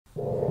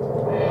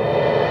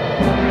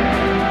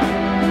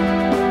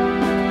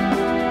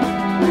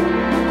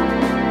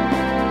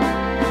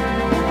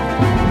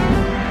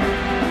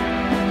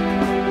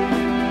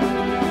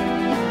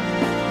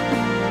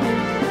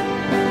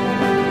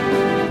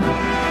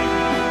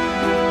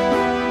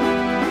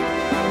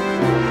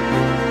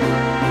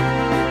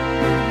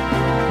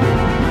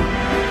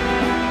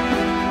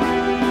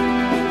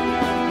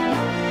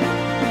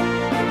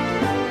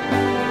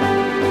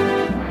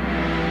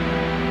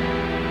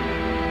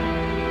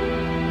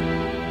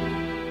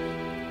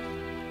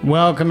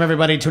Welcome,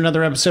 everybody, to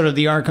another episode of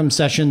the Arkham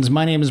Sessions.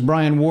 My name is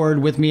Brian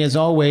Ward. With me, as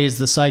always,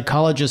 the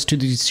psychologist to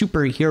the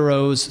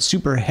superheroes,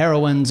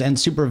 superheroines, and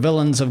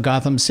supervillains of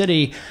Gotham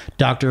City,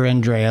 Dr.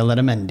 Andrea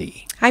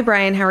Letamendi. Hi,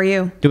 Brian. How are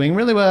you? Doing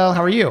really well.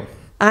 How are you?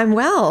 I'm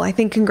well. I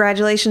think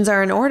congratulations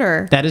are in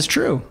order. That is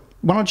true.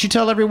 Why don't you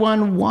tell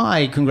everyone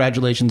why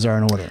congratulations are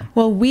in order?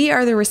 Well, we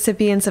are the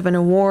recipients of an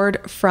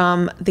award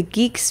from the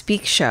Geek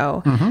Speak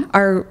Show.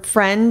 Our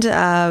friend,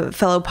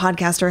 fellow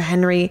podcaster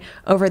Henry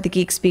over at the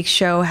Geek Speak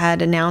Show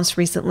had announced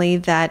recently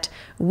that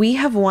we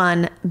have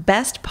won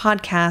Best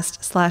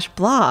Podcast /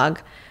 Blog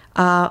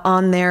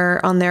on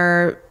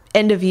their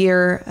end of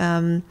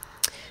year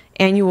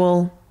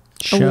annual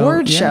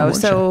award show.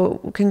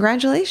 So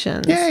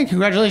congratulations. Yay,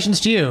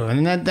 congratulations to you.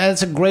 And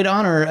that's a great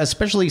honor,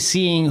 especially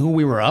seeing who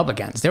we were up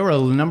against. There were a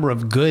number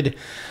of good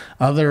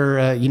other,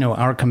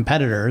 our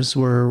competitors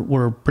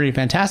were pretty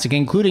fantastic,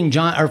 including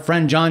our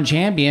friend John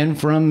Champion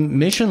from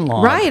Mission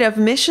Log. Right, of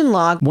Mission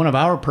Log. One of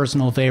our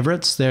personal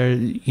favorites. There,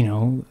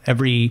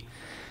 every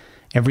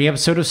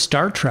episode of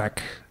Star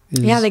Trek.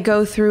 Yeah, they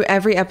go through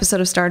every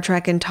episode of Star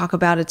Trek and talk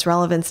about its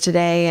relevance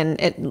today, and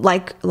it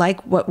like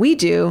what we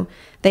do,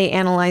 they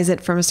analyze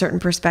it from a certain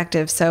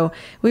perspective. So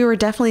we were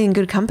definitely in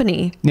good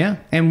company. Yeah,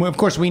 and of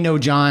course we know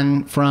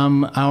John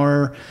from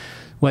our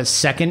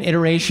second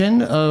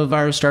iteration of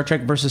our Star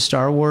Trek versus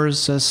Star Wars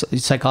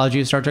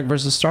psychology of Star Trek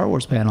versus Star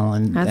Wars panel,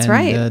 and that's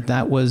right.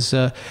 That was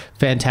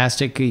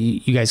fantastic.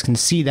 You guys can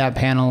see that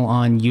panel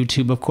on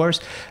YouTube, of course,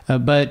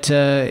 but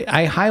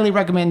I highly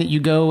recommend that you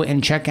go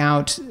and check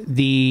out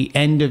the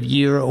end of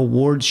year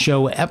awards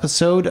show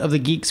episode of the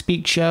Geek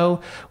Speak Show.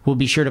 We'll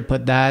be sure to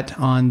put that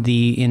in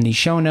the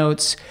show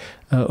notes.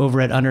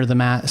 Over at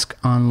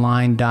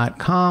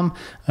underthemaskonline.com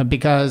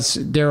because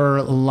there are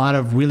a lot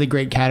of really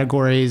great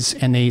categories,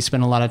 and they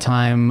spend a lot of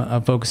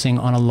time focusing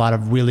on a lot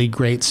of really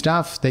great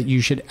stuff that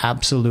you should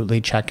absolutely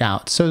check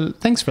out. So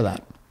thanks for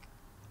that.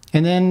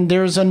 And then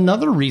there's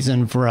another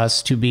reason for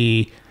us to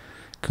be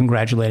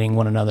congratulating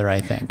one another,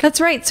 I think. That's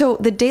right. So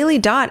the Daily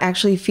Dot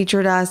actually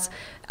featured us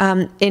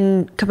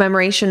in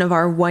commemoration of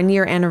our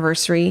 1-year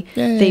anniversary.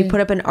 Yay. They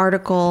put up an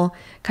article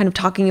kind of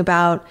talking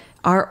about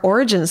our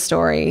origin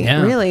story,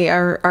 really,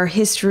 our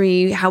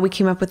history, how we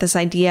came up with this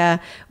idea,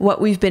 what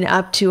we've been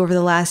up to over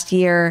the last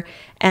year,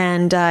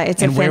 and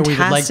it's and a fantastic... where we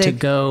would like to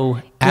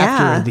go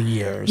after the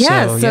year.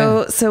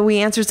 Yeah, so we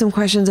answered some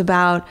questions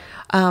about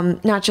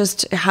not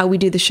just how we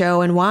do the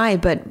show and why,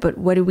 but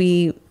what do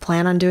we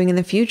plan on doing in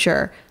the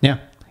future? Yeah,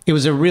 it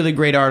was a really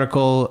great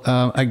article.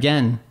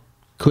 Again,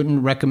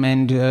 couldn't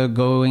recommend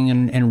going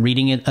and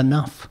reading it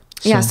enough.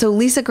 So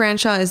Lisa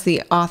Granshaw is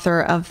the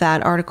author of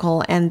that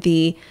article, and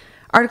the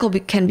article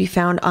can be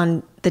found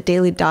on the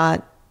Daily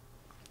Dot.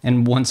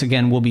 And once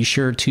again, we'll be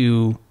sure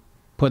to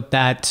put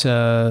that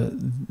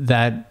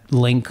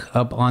link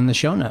up on the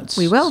show notes.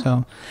 We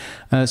will.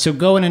 So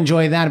go and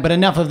enjoy that. But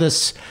enough of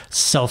this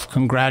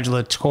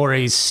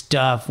self-congratulatory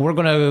stuff. We're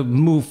going to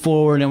move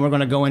forward, and we're going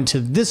to go into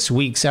this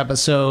week's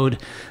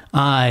episode.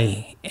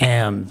 I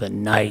am the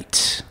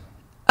Night.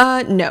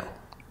 No.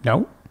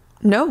 No?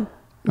 No.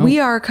 Oh. We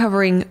are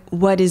covering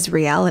what is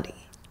reality.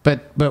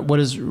 But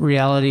what is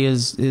reality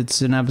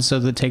it's an episode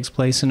that takes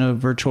place in a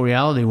virtual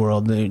reality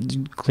world.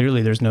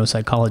 Clearly there's no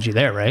psychology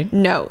there, right?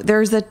 No,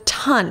 there's a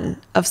ton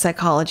of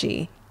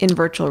psychology in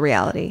virtual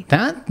reality.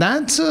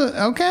 That's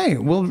okay.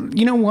 Well,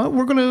 you know what?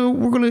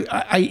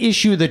 I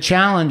issue the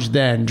challenge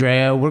then,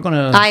 Drea.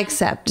 I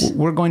accept.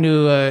 We're going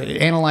to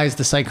analyze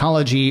the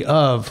psychology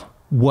of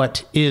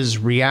what is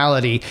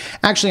reality.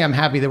 Actually, I'm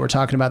happy that we're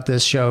talking about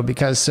this show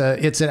because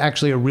it's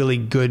actually a really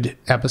good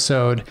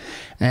episode,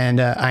 and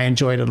I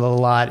enjoyed it a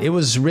lot. It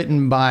was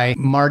written by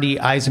Marty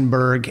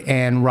Eisenberg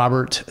and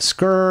Robert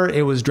Skur.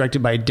 It was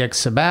directed by Dick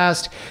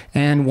Sebast,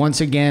 and once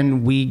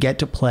again, we get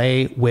to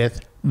play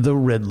with the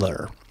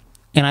Riddler.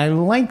 And I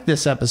like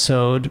this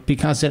episode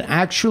because it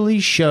actually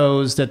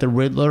shows that the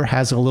Riddler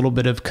has a little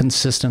bit of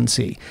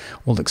consistency.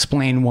 We'll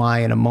explain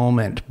why in a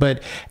moment.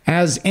 But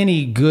as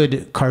any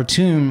good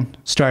cartoon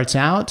starts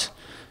out,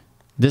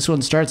 this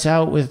one starts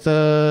out with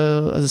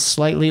a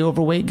slightly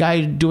overweight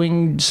guy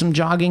doing some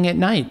jogging at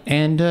night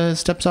and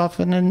steps off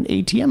in an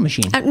ATM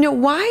machine. No,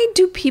 why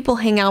do people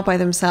hang out by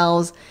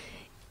themselves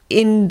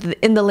in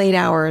the late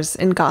hours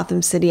in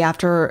Gotham City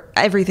after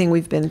everything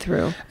we've been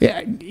through?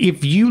 Yeah,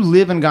 if you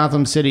live in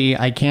Gotham City,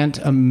 I can't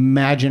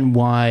imagine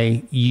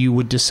why you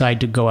would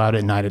decide to go out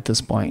at night at this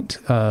point.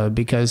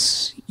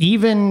 Because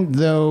even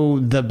though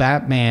the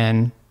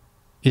Batman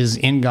is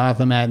in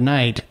Gotham at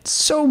night.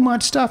 So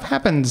much stuff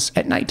happens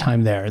at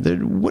nighttime there.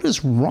 What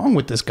is wrong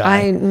with this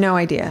guy? No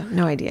idea.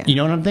 No idea. You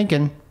know what I'm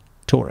thinking?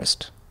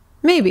 Tourist.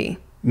 Maybe.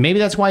 Maybe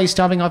that's why he's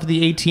stopping off at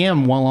the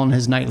ATM while on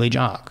his nightly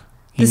jog.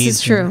 He This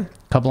is true.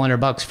 A couple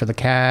 $100 for the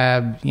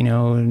cab, you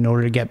know, in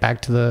order to get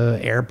back to the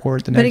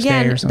airport the next day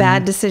or something. But again,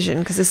 bad decision,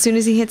 because as soon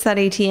as he hits that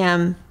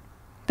ATM,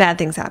 bad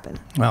things happen.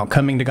 Well,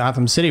 coming to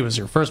Gotham City was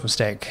your first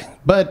mistake.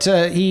 But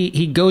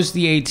he goes to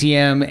the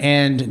ATM,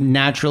 and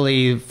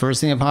naturally, first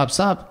thing that pops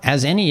up,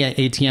 as any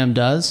ATM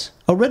does,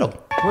 a riddle.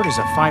 Where does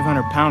a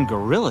 500-pound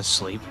gorilla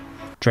sleep?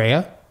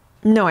 Drea?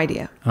 No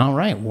idea. All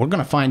right, we're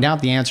going to find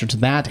out the answer to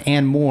that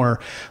and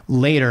more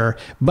later.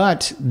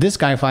 But this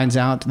guy finds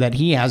out that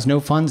he has no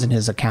funds in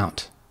his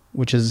account,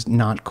 which is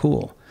not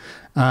cool.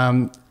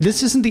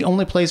 This isn't the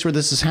only place where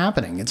this is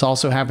happening. It's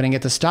also happening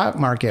at the stock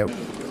market.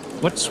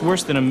 What's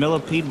worse than a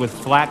millipede with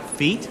flat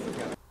feet?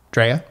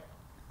 Drea?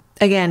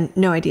 Again,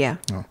 no idea.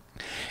 Oh.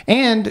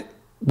 And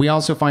we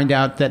also find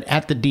out that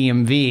at the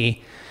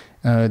DMV,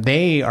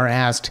 they are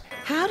asked,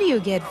 how do you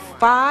get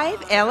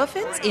 5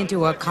 elephants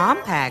into a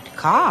compact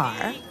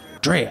car?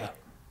 Drea.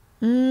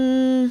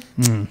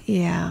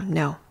 Yeah,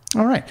 no.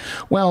 All right.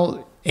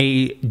 Well,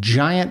 a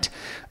giant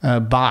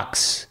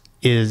box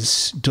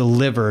is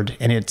delivered,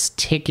 and it's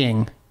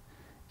ticking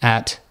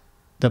at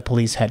the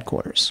police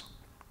headquarters.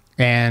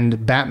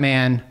 And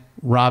Batman,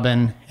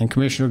 Robin, and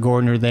Commissioner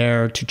Gordon are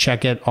there to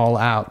check it all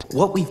out.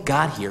 What we've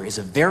got here is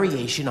a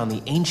variation on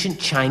the ancient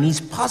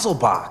Chinese puzzle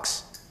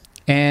box.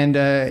 And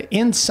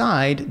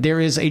inside,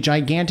 there is a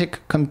gigantic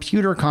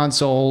computer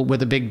console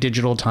with a big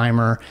digital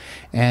timer.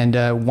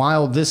 And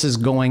while this is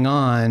going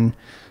on,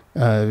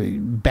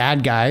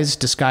 bad guys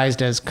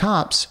disguised as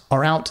cops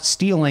are out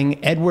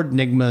stealing Edward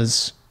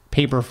Nygma's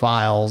paper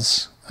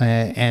files.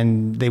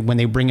 And when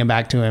they bring him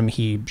back to him,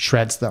 he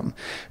shreds them.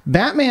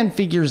 Batman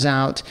figures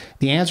out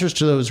the answers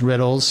to those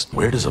riddles.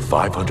 Where does a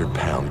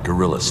 500-pound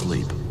gorilla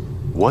sleep?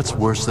 What's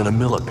worse than a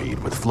millipede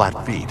with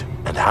flat feet?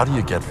 And how do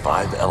you get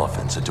 5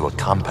 elephants into a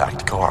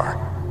compact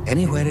car?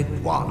 Anywhere it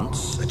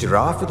wants. A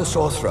giraffe with a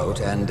sore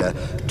throat, and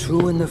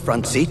 2 in the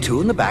front seat,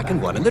 2 in the back,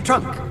 and 1 in the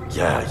trunk.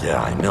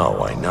 Yeah, I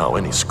know.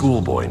 Any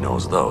schoolboy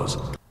knows those.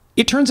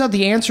 It turns out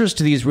the answers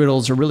to these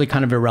riddles are really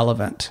kind of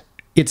irrelevant.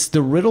 It's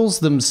the riddles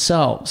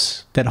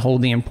themselves that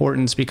hold the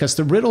importance, because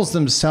the riddles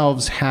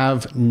themselves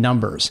have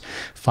numbers.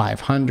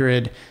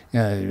 500,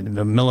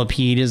 the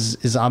millipede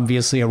is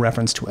obviously a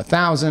reference to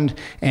 1,000,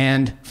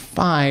 and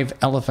 5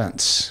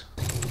 elephants.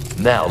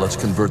 Now let's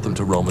convert them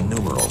to Roman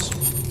numerals.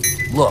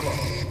 Look.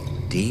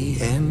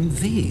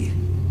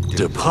 DMV.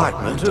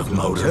 Department of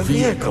Motor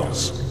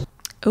Vehicles.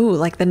 Ooh,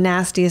 like the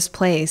nastiest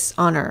place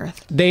on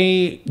Earth.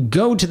 They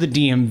go to the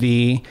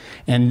DMV,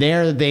 and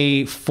there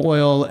they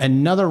foil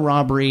another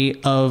robbery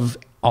of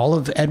all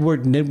of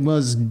Edward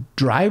Nygma's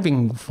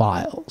driving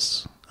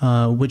files,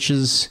 which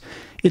is,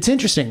 it's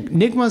interesting.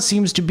 Nygma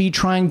seems to be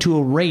trying to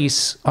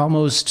erase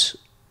almost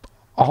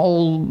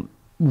all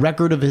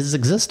record of his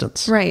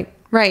existence. Right.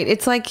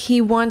 It's like he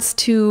wants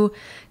to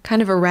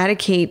kind of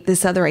eradicate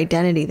this other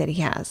identity that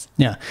he has.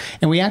 Yeah,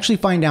 and we actually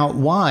find out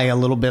why a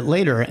little bit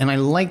later, and I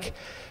like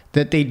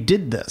that they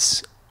did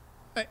this.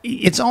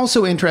 It's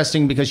also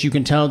interesting because you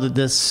can tell that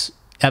this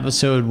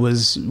episode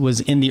was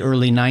in the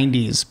early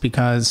 90s,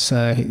 because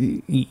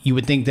you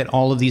would think that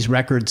all of these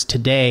records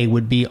today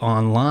would be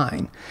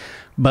online,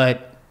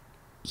 but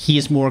he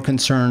is more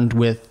concerned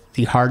with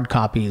the hard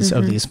copies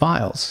of these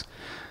files.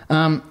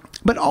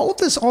 But all of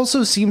this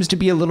also seems to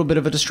be a little bit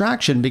of a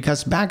distraction,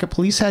 because back at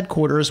police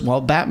headquarters,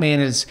 while Batman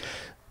is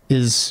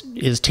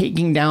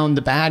taking down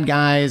the bad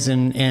guys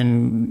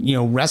and you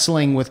know,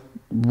 wrestling with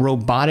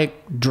robotic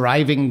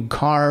driving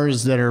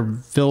cars that are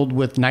filled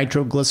with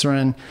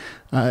nitroglycerin,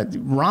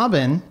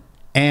 Robin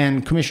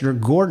and Commissioner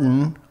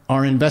Gordon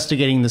are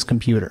investigating this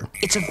computer.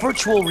 It's a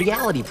virtual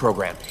reality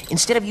program.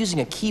 Instead of using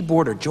a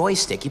keyboard or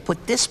joystick, you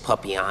put this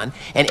puppy on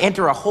and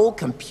enter a whole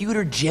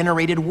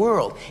computer-generated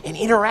world and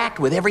interact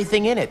with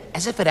everything in it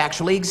as if it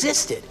actually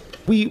existed.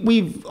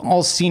 We've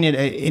all seen it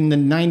in the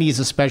 90s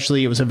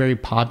especially. It was a very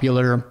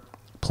popular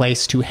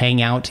place to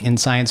hang out in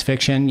science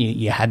fiction.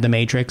 You had The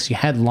Matrix, you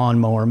had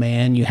Lawnmower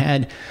Man, you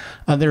had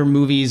other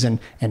movies and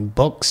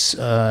books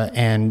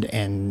and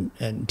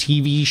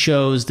TV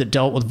shows that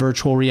dealt with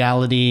virtual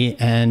reality.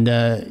 And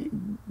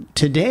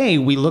today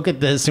we look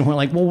at this and we're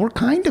like, well, we're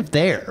kind of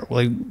there.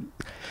 Like,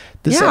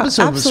 this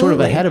episode was sort of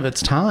ahead of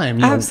its time.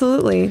 You know,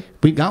 absolutely.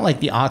 we got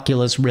like the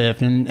Oculus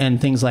Rift and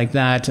things like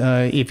that.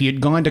 If you'd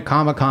gone to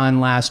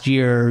Comic-Con last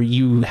year,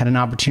 you had an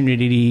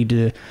opportunity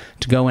to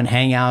go and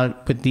hang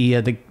out with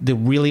the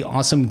really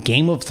awesome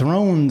Game of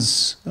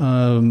Thrones,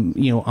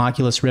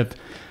 Oculus Rift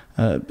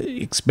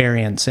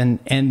experience,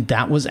 and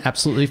that was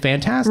absolutely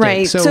fantastic.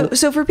 Right.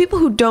 So for people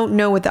who don't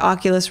know what the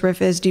Oculus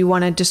Rift is, do you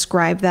want to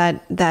describe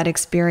that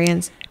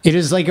experience? It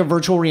is like a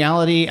virtual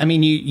reality. I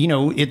mean,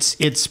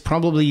 it's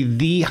probably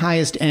the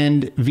highest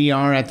end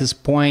VR at this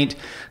point.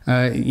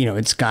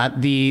 It's got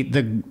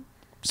the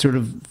sort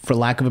of, for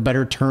lack of a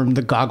better term,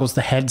 the goggles,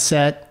 the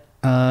headset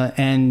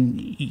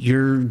and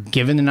you're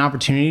given an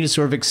opportunity to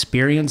sort of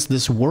experience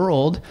this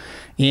world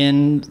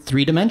in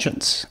 3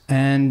 dimensions.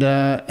 And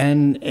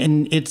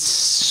it's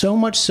so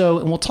much so,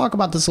 and we'll talk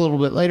about this a little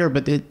bit later,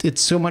 but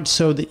it's so much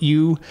so that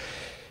you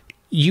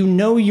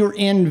know you're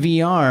in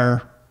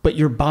VR, but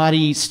your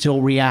body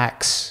still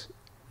reacts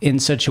in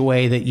such a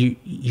way that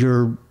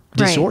you're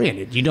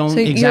disoriented. Right. You don't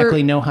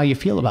exactly know how you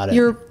feel about it.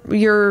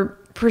 Your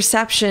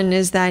perception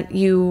is that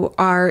you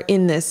are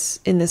in this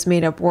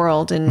made up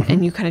world,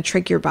 and you kind of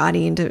trick your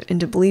body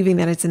into believing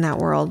that it's in that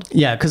world.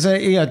 Yeah, because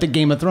at the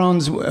Game of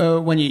Thrones,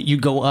 when you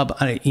go up,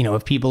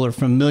 if people are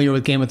familiar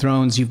with Game of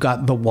Thrones, you've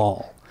got the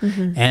wall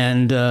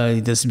and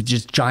this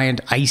just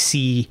giant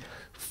icy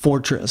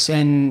fortress,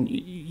 and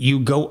you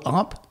go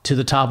up to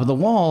the top of the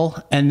wall,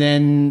 and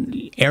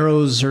then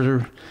arrows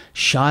are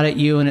shot at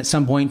you, and at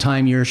some point in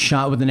time you're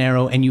shot with an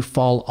arrow and you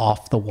fall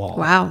off the wall.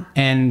 Wow.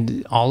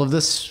 And all of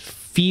this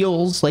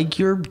feels like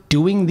you're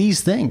doing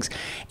these things.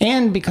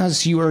 And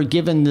because you are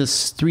given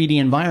this 3D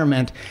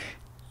environment,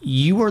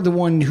 you are the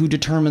one who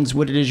determines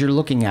what it is you're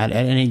looking at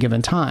any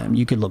given time.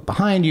 You could look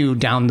behind you,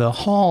 down the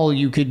hall,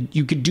 you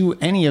could do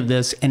any of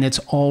this, and it's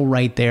all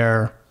right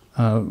there,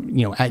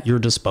 at your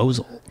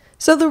disposal.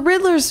 So the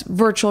Riddler's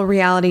virtual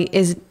reality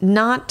is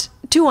not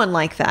too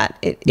unlike that.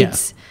 It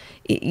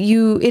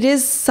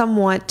is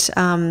somewhat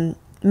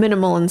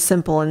minimal and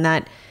simple in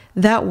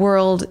that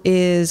world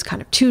is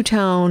kind of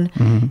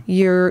two-tone.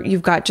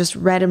 You've got just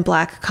red and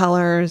black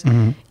colors.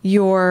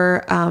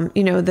 You're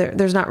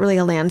there's not really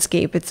a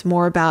landscape. It's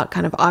more about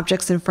kind of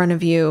objects in front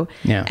of you.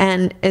 Yeah.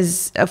 And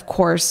of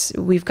course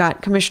we've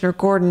got Commissioner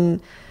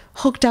Gordon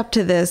hooked up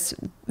to this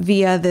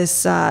via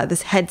this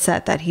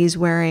headset that he's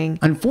wearing.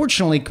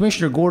 Unfortunately,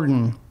 Commissioner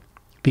Gordon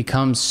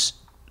becomes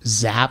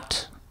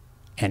zapped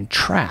and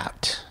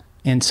trapped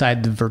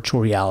inside the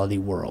virtual reality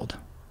world.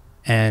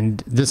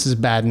 And this is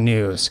bad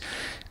news.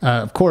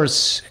 Of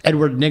course,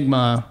 Edward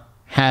Nygma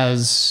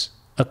has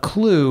a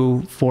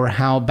clue for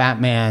how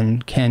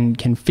Batman can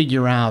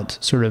figure out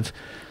sort of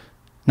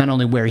not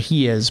only where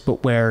he is,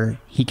 but where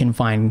he can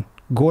find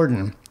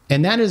Gordon.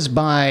 And that is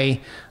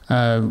by,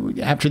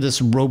 after this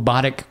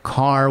robotic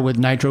car with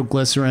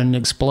nitroglycerin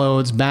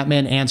explodes,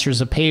 Batman answers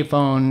a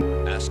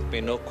payphone. Ask me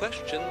no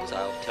questions,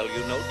 I'll tell you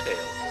no tales.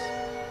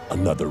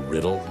 Another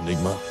riddle,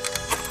 Nygma?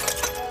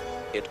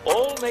 It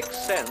all makes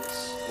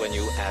sense when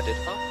you add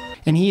it up.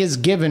 And he is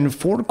given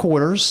 4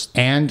 quarters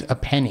and a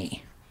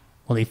penny.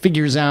 Well, he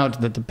figures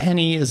out that the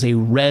penny is a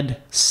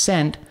red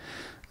cent,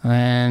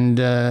 and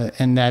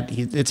that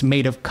it's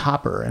made of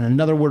copper. And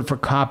another word for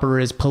copper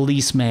is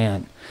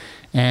policeman.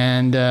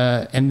 And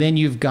then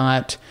you've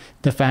got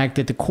the fact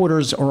that the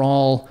quarters are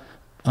all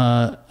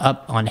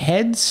up on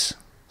heads,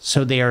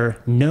 so they are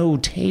no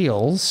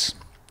tails,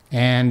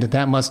 and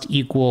that must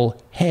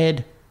equal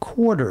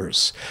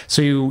headquarters.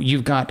 So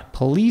you've got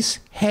police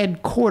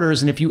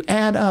headquarters, and if you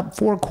add up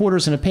 4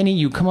 quarters and a penny,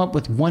 you come up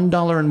with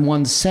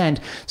 $1.01.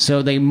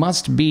 So they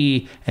must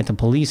be at the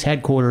police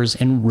headquarters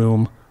in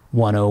room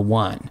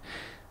 101.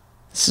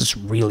 This is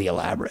really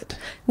elaborate.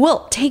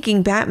 Well,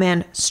 taking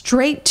Batman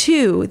straight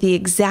to the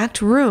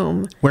exact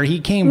room where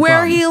he came from.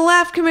 Where he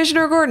left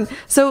Commissioner Gordon.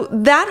 So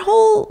that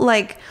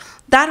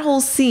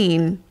whole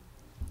scene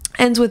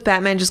ends with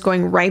Batman just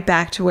going right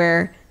back to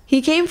where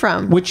he came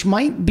from. Which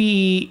might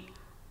be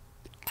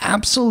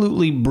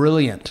absolutely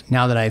brilliant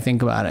now that I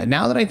think about it.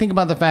 Now that I think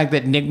about the fact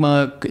that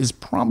Nygma is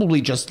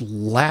probably just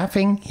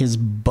laughing his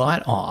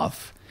butt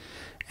off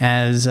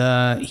as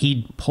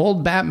he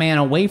pulled Batman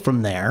away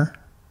from there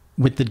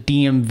with the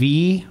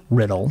DMV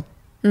riddle,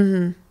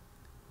 and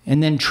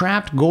then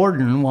trapped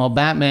Gordon while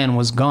Batman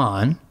was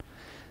gone,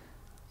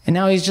 and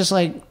now he's just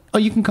like, "Oh,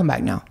 you can come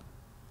back now."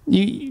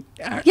 I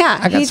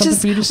got something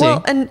for you to say.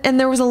 Well, and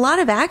there was a lot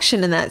of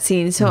action in that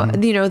scene. So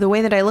the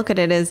way that I look at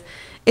it is,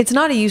 it's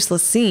not a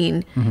useless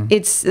scene.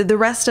 It's the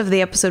rest of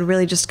the episode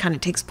really just kind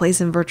of takes place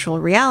in virtual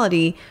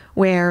reality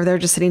where they're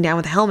just sitting down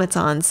with helmets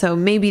on. So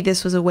maybe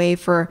this was a way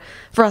for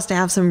us to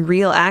have some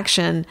real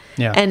action.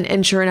 Yeah.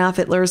 And sure enough,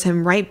 it lures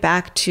him right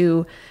back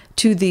to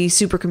the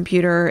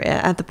supercomputer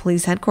at the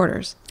police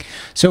headquarters.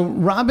 So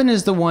Robin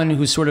is the one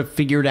who sort of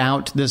figured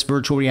out this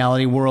virtual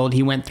reality world.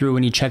 He went through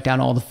and he checked out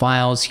all the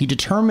files. He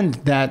determined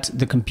that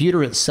the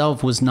computer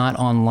itself was not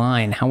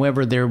online.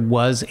 However, there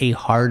was a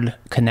hard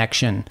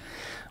connection,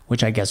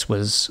 which I guess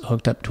was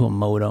hooked up to a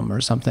modem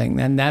or something.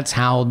 And that's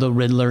how the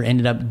Riddler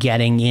ended up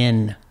getting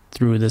in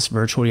through this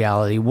virtual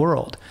reality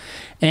world.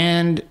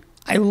 And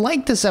I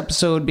like this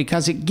episode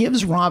because it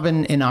gives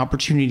Robin an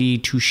opportunity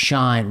to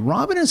shine.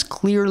 Robin is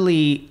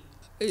clearly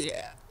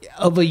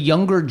of a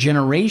younger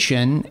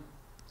generation,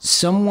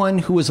 someone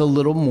who is a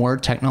little more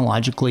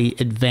technologically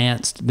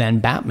advanced than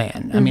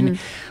Batman. I mean,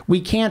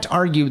 we can't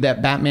argue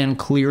that Batman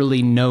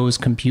clearly knows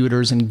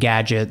computers and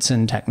gadgets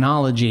and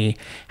technology.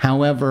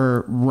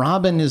 However,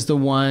 Robin is the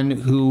one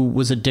who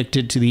was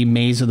addicted to the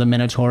Maze of the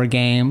Minotaur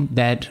game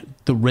that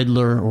the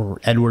Riddler,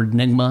 or Edward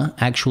Nygma,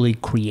 actually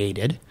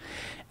created.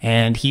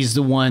 And he's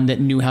the one that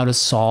knew how to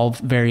solve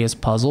various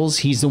puzzles.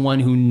 He's the one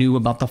who knew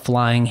about the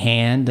flying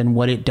hand and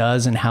what it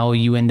does and how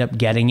you end up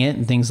getting it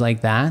and things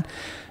like that.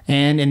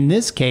 And in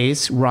this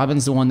case,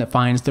 Robin's the one that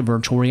finds the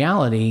virtual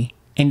reality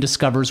and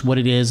discovers what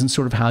it is and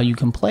sort of how you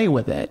can play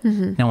with it.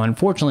 Now,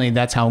 unfortunately,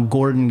 that's how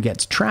Gordon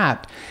gets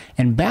trapped,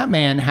 and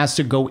Batman has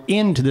to go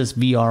into this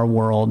VR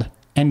world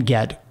and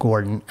get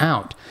Gordon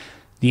out.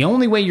 The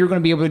only way you're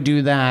going to be able to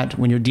do that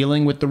when you're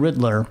dealing with the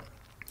Riddler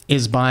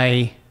is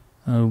by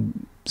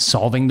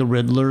solving the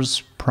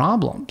Riddler's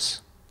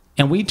problems.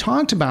 And we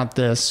talked about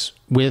this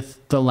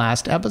with the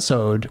last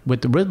episode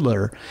with the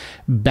Riddler.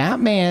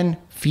 Batman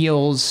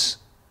feels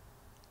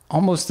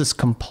almost this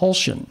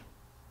compulsion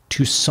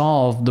to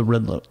solve the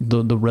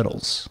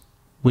riddles.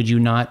 Would you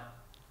not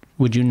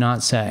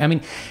say? I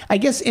mean, I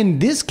guess in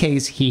this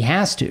case he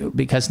has to,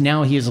 because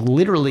now he is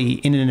literally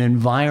in an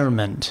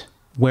environment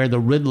where the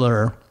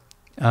Riddler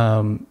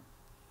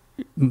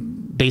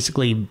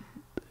basically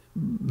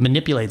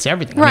manipulates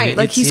everything. Right, I mean,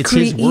 like he's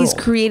his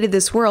created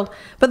this world.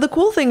 But the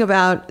cool thing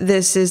about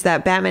this is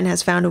that Batman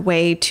has found a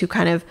way to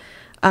kind of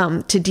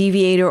to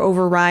deviate or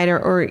override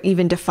or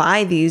even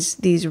defy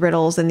these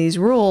riddles and these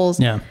rules,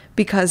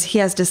 because he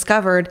has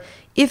discovered,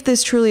 if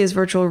this truly is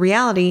virtual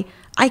reality,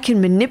 I can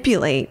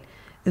manipulate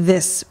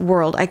this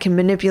world. I can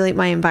manipulate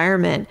my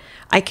environment.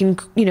 I can,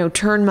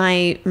 turn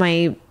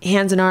my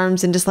hands and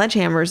arms into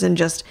sledgehammers and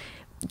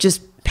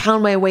just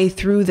pound my way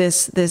through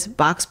this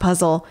box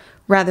puzzle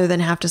rather than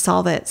have to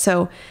solve it.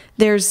 So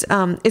there's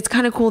it's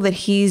kind of cool that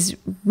he's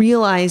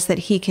realized that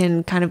he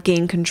can kind of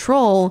gain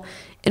control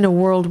in a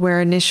world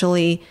where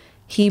initially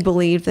he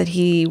believed that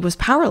he was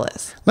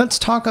powerless. Let's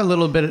talk a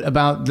little bit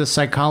about the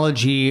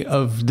psychology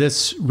of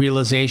this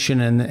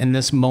realization and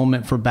this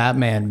moment for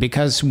Batman,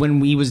 because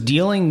when he was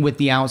dealing with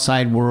the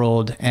outside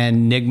world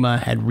and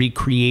Nygma had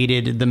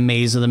recreated the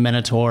maze of the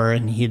Minotaur,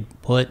 and he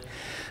had put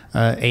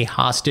a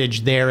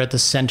hostage there at the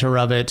center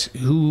of it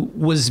who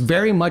was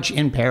very much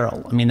in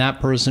peril. I mean,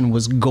 that person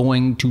was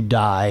going to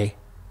die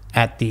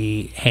at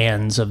the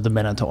hands of the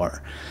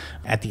Minotaur,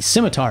 at the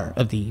scimitar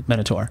of the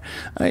Minotaur.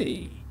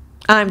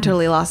 I'm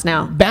totally lost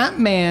now.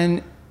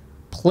 Batman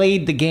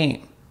played the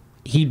game.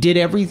 He did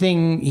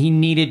everything he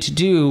needed to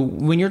do.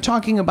 When you're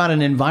talking about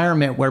an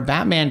environment where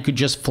Batman could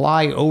just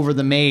fly over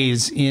the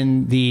maze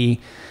in the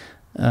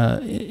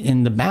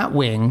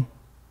Batwing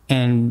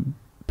and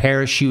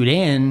parachute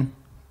in,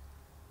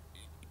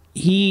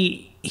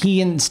 he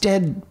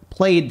instead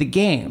played the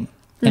game.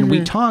 And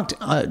we talked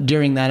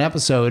during that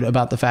episode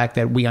about the fact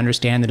that we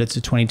understand that it's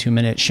a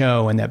 22-minute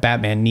show and that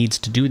Batman needs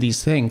to do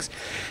these things.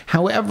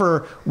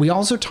 However, we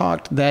also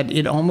talked that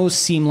it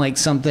almost seemed like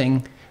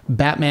something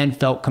Batman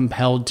felt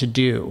compelled to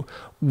do.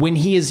 When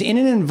he is in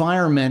an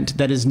environment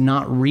that is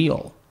not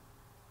real,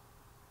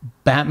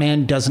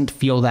 Batman doesn't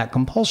feel that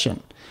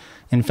compulsion.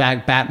 In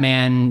fact,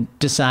 Batman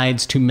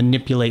decides to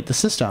manipulate the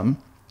system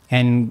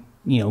and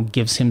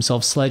gives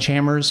himself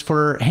sledgehammers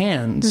for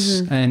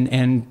hands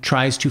and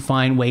tries to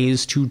find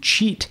ways to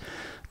cheat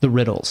the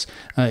riddles.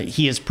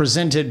 He is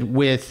presented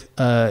with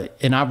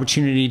an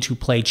opportunity to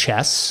play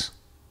chess,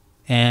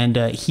 and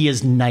he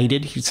is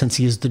knighted. Since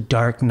he is the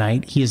Dark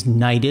Knight, he is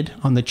knighted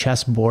on the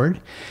chessboard.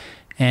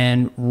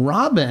 And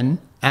Robin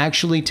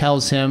actually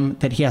tells him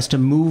that he has to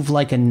move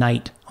like a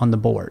knight on the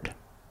board,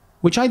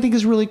 which I think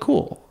is really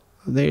cool.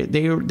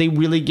 They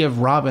really give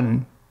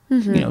Robin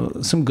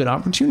some good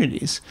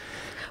opportunities.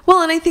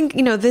 Well, and I think,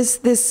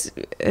 this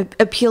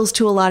appeals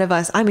to a lot of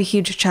us. I'm a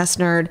huge chess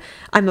nerd.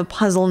 I'm a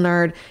puzzle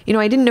nerd.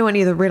 I didn't know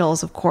any of the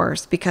riddles, of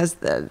course, because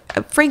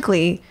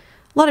frankly,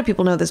 a lot of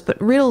people know this, but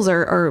riddles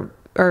are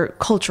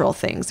cultural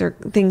things. They're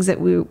things that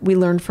we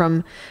learn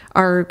from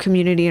our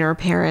community and our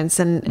parents,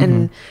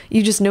 and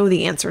you just know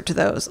the answer to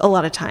those a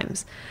lot of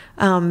times.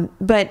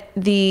 But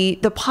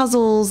the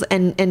puzzles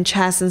and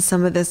chess and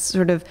some of this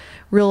sort of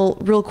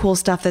real cool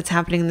stuff that's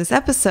happening in this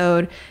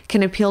episode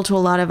can appeal to a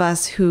lot of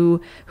us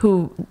who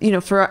for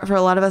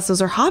a lot of us,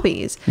 those are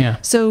hobbies. Yeah.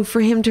 So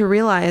for him to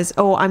realize,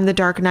 oh, I'm the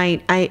Dark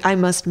Knight, I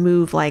must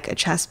move like a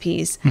chess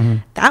piece.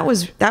 That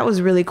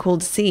was really cool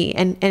to see.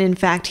 And in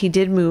fact, he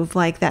did move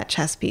like that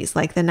chess piece,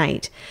 like the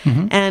knight.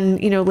 And,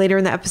 later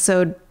in the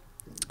episode,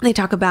 they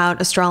talk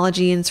about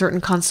astrology and certain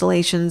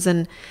constellations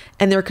and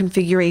their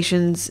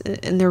configurations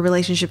and their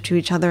relationship to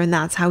each other. And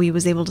that's how he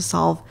was able to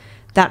solve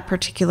that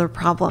particular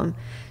problem.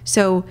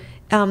 So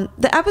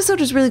the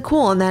episode is really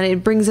cool in that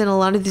it brings in a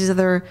lot of these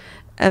other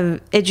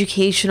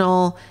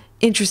educational,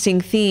 interesting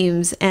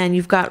themes. And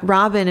you've got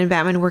Robin and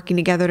Batman working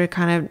together to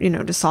kind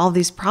of, to solve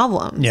these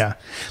problems. Yeah.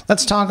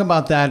 Let's talk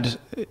about that.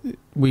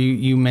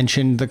 You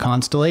mentioned the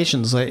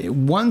constellations.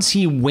 Once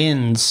he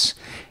wins,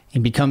 he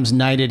becomes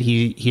knighted.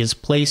 He is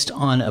placed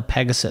on a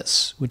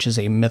Pegasus, which is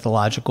a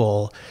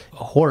mythological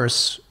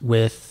horse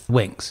with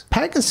wings.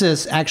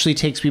 Pegasus actually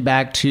takes me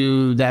back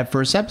to that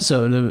first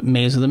episode of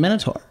Maze of the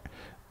Minotaur.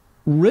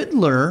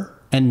 Riddler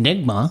and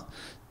Nygma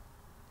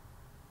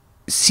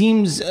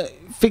seems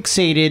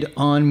fixated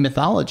on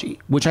mythology,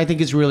 which I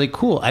think is really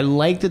cool. I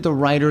like that the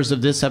writers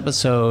of this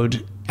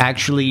episode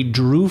actually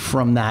drew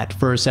from that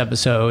first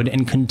episode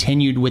and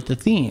continued with the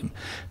theme,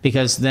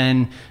 because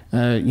then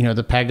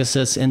the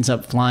Pegasus ends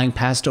up flying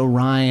past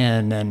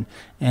Orion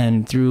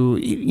and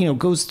through,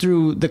 goes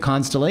through the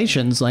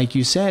constellations like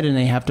you said, and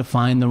they have to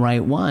find the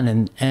right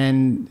one.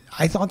 And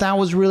I thought that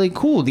was really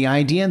cool, the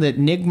idea that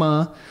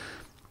Nygma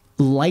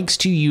likes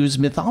to use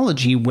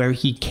mythology where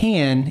he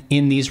can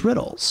in these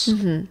riddles.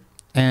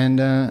 And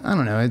I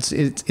don't know,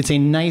 it's a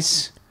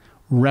nice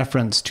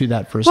reference to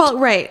that first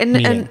right,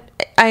 and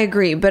I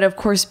agree, but of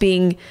course,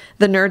 being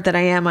the nerd that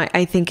I am,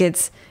 I think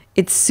it's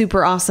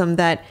super awesome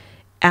that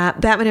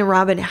Batman and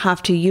Robin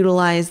have to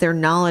utilize their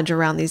knowledge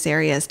around these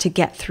areas to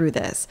get through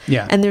this.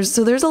 And there's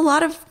a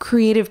lot of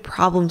creative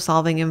problem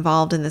solving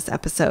involved in this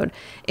episode.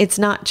 It's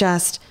not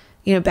just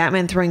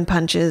Batman throwing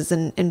punches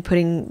and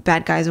putting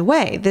bad guys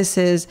away. This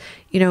is,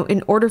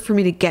 in order for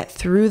me to get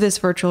through this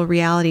virtual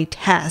reality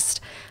test,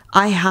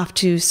 I have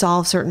to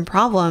solve certain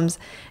problems,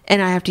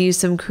 and I have to use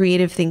some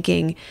creative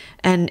thinking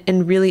and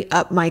really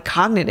up my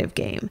cognitive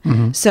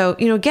game. So,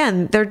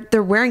 again,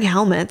 they're wearing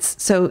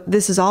helmets, so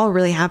this is all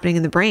really happening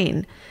in the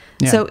brain.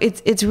 So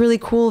it's really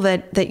cool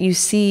that you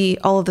see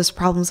all of this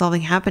problem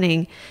solving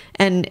happening.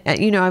 And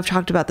I've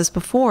talked about this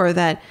before,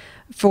 that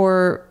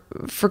for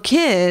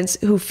kids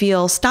who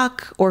feel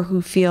stuck or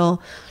who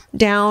feel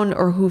down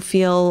or who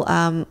feel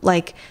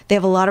like they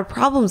have a lot of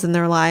problems in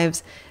their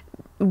lives,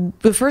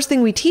 the first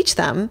thing we teach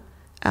them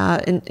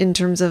in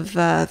terms of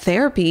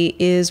therapy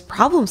is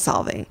problem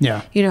solving.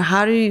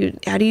 How do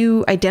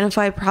you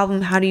identify a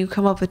problem? How do you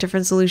come up with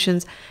different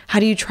solutions?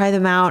 How do you try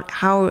them out?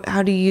 How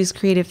do you use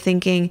creative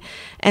thinking?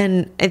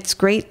 And it's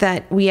great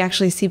that we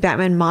actually see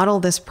Batman model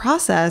this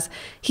process.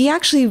 He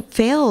actually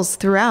fails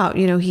throughout.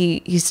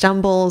 He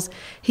stumbles,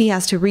 he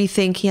has to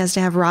rethink, he has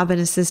to have Robin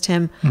assist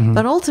him,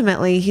 but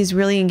ultimately he's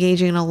really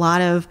engaging in a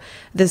lot of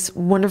this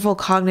wonderful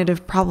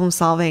cognitive problem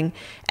solving,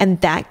 and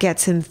that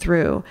gets him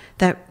through.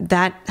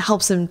 That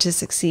helps him to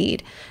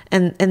succeed,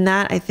 and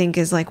that I think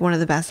is like one of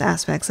the best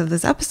aspects of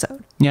this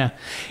episode.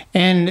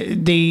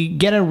 And they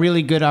get a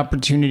really good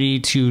opportunity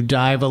to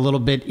dive a little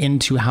bit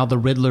into how the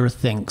Riddler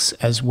thinks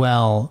as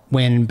well,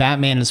 when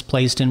Batman is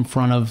placed in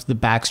front of the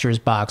Baxter's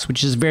box,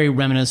 which is very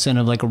reminiscent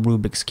of like a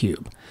Rubik's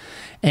Cube.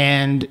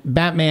 And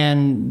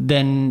Batman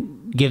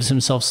then gives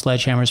himself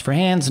sledgehammers for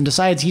hands and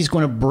decides he's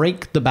going to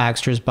break the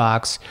Baxter's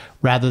box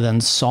rather than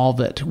solve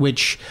it,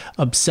 which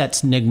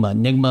upsets Nygma.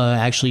 Nygma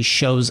actually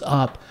shows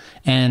up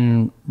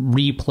and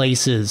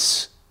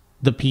replaces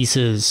the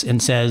pieces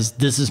and says,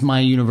 this is my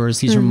universe,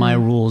 these are my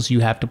rules,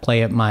 you have to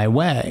play it my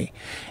way.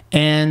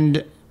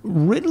 And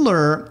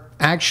Riddler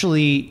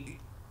actually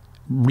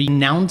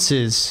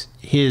renounces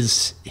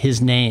his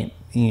name,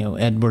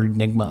 Edward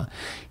Nygma.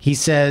 He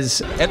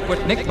says, Edward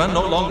Nygma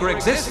no longer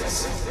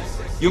exists.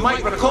 You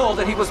might recall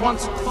that he was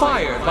once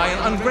fired by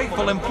an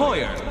ungrateful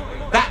employer.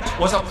 That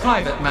was a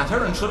private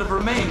matter and should have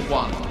remained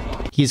one.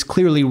 He's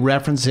clearly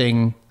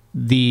referencing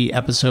the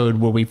episode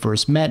where we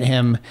first met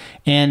him,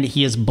 and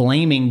he is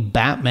blaming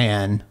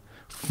Batman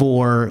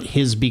for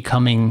his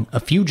becoming a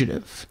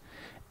fugitive.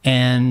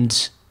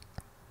 And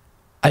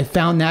I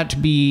found that to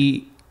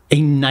be a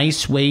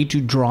nice way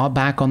to draw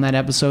back on that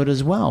episode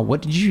as well.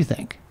 What did you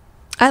think?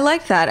 I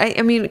like that.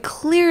 I mean,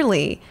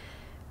 clearly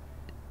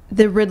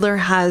the Riddler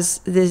has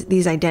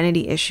these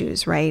identity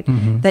issues, right?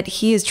 That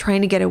he is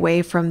trying to get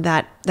away from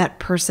that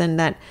person,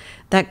 that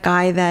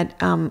guy that,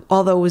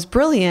 although was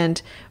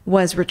brilliant,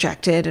 was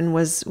rejected and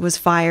was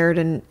fired,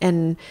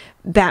 and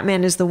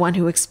Batman is the one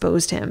who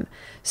exposed him.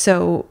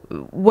 So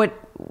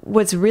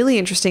what's really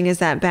interesting is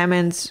that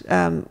Batman's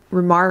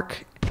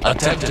remark,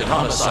 attempted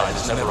homicide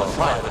is never a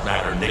private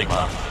matter,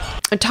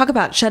 Nygma. Talk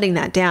about shutting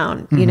that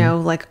down.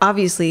 Like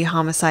obviously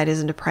homicide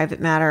isn't a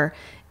private matter.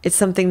 It's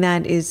something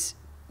that is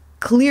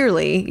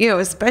clearly,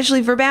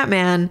 especially for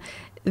Batman,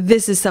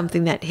 this is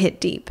something that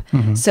hit deep.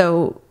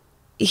 So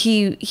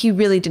he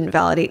really didn't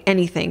validate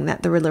anything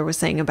that the Riddler was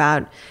saying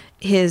about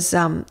his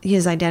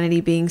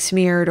identity being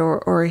smeared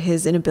or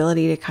his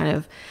inability to kind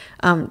of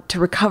to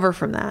recover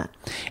from that.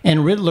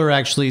 And Riddler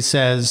actually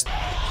says,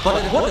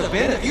 but it would have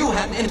been if you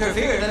hadn't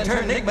interfered and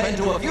turned Nygma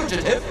into a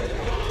fugitive.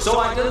 So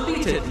I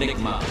deleted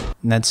Nygma.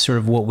 And that's sort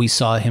of what we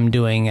saw him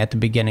doing at the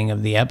beginning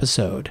of the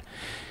episode.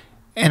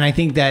 And I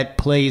think that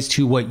plays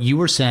to what you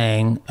were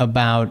saying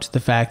about the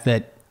fact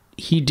that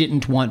he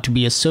didn't want to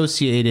be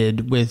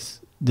associated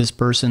with this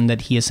person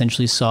that he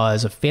essentially saw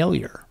as a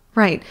failure.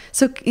 Right.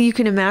 So you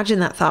can imagine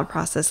that thought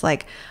process.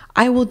 Like,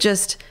 I will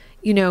just,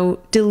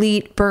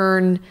 delete,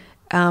 burn,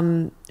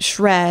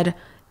 shred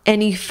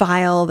any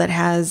file that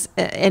has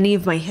any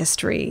of my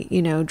history,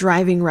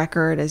 driving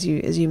record, as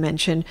you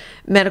mentioned,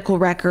 medical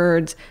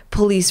records,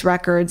 police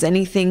records,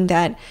 anything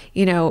that,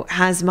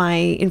 has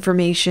my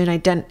information,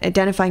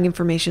 identifying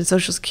information,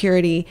 social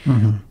security,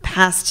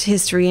 past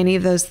history, any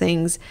of those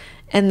things.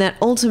 And that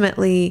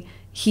ultimately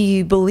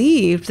he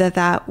believed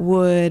that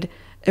would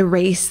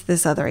erase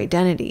this other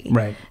identity.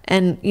 Right.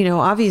 And,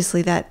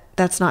 obviously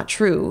that's not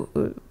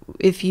true.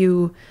 If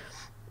you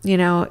You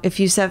know, if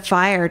you set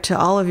fire to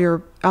all of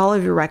your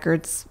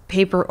records,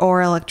 paper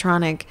or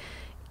electronic,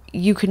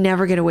 you could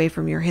never get away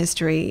from your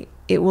history.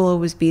 It will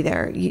always be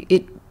there.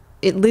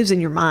 It lives in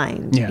your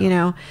mind, you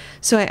know?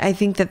 So I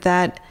think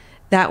that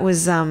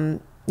was, you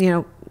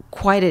know,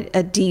 quite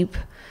a deep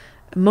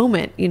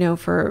moment, you know,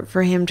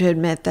 for him to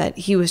admit that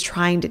he was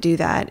trying to do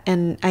that.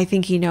 And I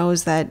think he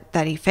knows that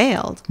he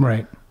failed.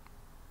 Right.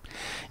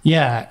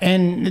 Yeah.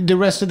 And the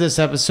rest of this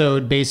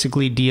episode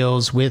basically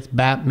deals with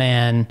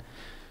Batman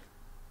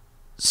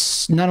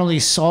not only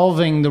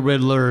solving the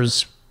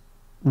Riddler's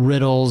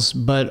riddles,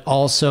 but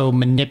also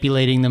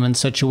manipulating them in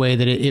such a way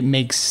that it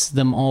makes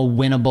them all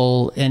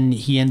winnable. And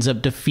he ends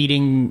up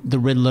defeating the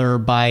Riddler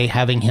by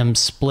having him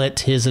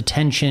split his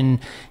attention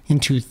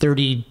into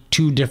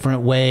 32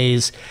 different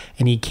ways,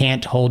 and he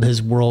can't hold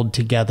his world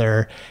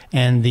together.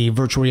 And the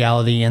virtual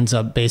reality ends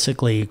up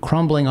basically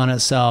crumbling on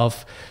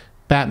itself.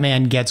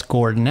 Batman gets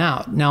Gordon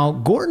out. Now,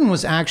 Gordon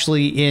was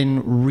actually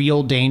in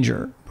real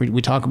danger.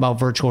 We talk about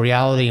virtual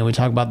reality and we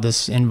talk about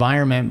this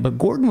environment, but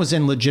Gordon was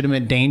in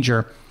legitimate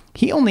danger.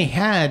 He only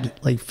had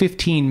like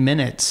 15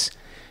 minutes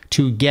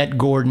to get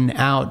Gordon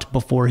out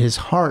before his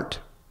heart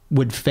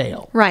would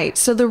fail. Right.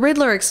 So the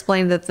Riddler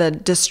explained that the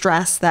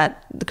distress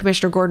that the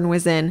Commissioner Gordon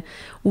was in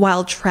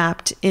while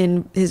trapped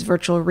in his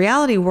virtual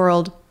reality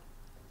world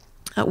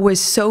was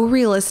so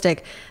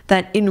realistic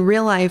that in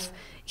real life,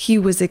 he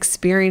was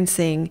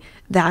experiencing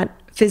that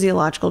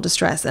physiological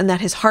distress and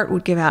that his heart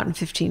would give out in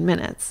 15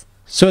 minutes.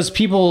 So as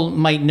people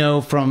might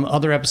know from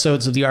other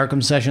episodes of the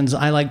Arkham Sessions,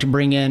 I like to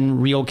bring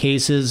in real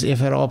cases,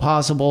 if at all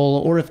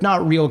possible, or if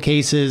not real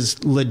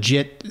cases,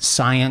 legit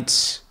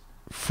science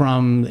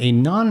from a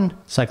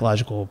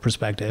non-psychological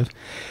perspective.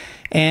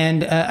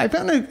 And I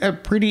found a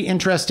pretty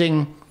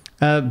interesting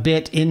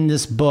bit in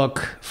this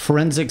book,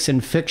 Forensics in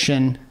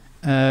Fiction,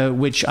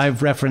 which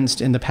I've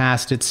referenced in the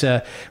past. It's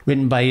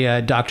written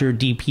by Dr.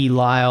 D.P.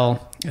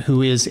 Lyle,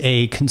 who is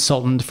a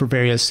consultant for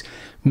various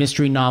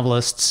mystery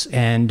novelists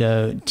and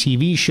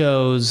TV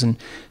shows and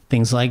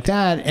things like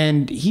that.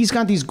 And he's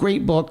got these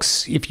great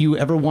books if you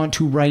ever want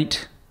to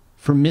write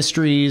for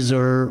mysteries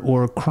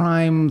or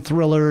crime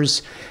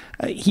thrillers.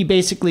 He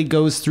basically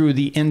goes through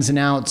the ins and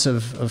outs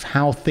of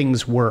how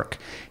things work.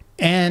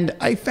 And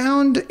I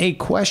found a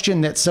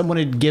question that someone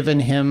had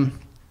given him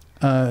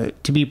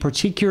to be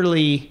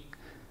particularly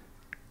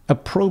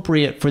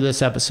appropriate for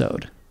this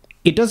episode.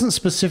 It doesn't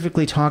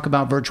specifically talk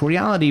about virtual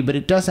reality, but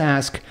it does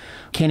ask,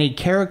 can a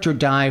character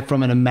die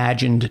from an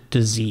imagined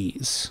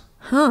disease?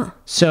 Huh.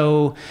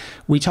 So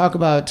we talk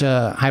about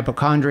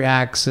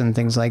hypochondriacs and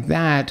things like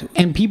that,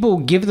 and people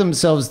give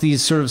themselves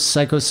these sort of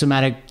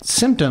psychosomatic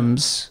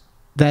symptoms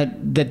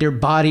that their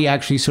body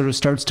actually sort of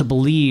starts to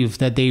believe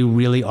that they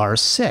really are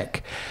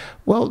sick.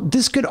 Well,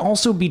 this could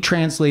also be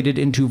translated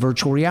into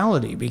virtual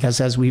reality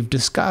because, as we've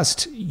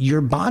discussed, your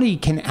body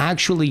can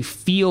actually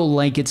feel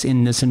like it's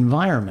in this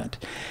environment.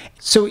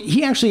 So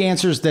he actually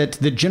answers that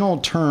the general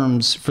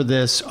terms for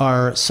this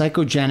are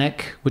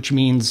psychogenic, which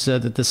means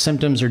that the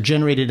symptoms are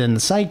generated in the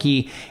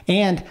psyche,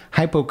 and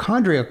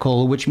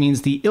hypochondriacal, which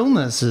means the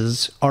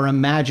illnesses are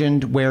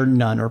imagined where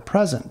none are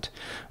present.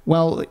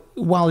 Well,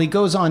 while he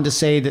goes on to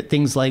say that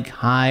things like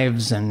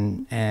hives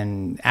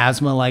and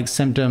asthma-like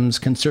symptoms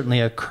can certainly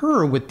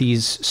occur with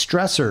these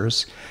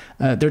stressors,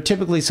 they're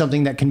typically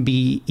something that can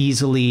be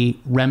easily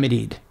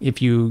remedied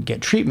if you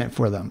get treatment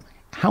for them.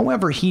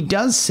 However, he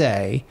does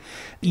say,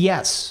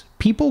 yes,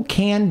 people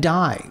can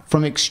die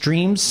from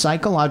extreme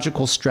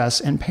psychological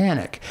stress and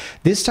panic.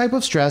 This type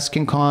of stress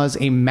can cause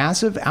a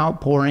massive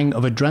outpouring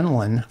of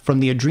adrenaline from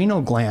the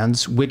adrenal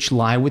glands, which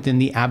lie within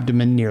the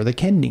abdomen near the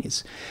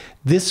kidneys.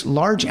 This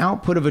large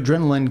output of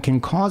adrenaline can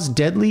cause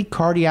deadly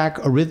cardiac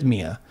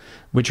arrhythmia,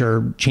 which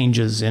are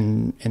changes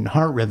in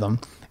heart rhythm,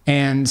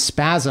 and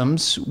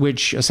spasms,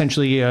 which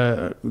essentially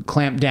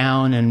clamp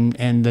down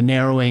and the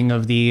narrowing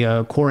of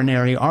the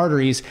coronary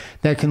arteries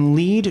that can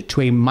lead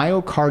to a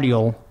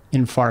myocardial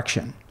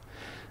infarction,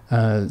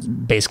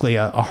 basically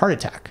a heart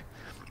attack.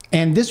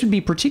 And this would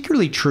be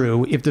particularly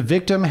true if the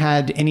victim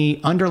had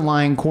any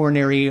underlying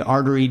coronary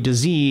artery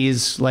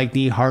disease, like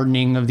the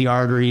hardening of the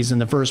arteries in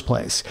the first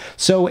place.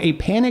 So a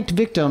panicked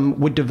victim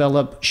would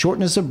develop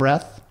shortness of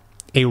breath,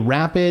 a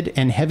rapid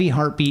and heavy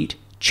heartbeat,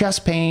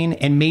 chest pain,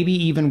 and maybe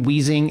even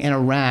wheezing and a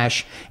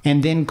rash,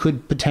 and then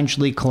could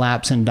potentially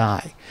collapse and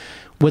die.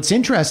 What's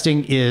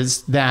interesting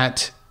is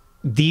that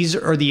these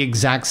are the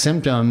exact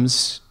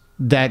symptoms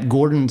that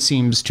Gordon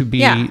seems to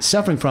be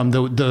suffering from,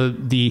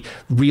 the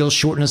real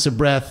shortness of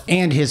breath,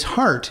 and his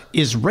heart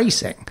is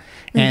racing.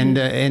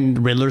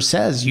 And Riddler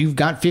says, you've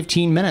got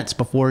 15 minutes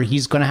before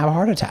he's going to have a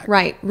heart attack.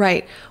 Right,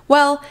 right.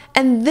 Well,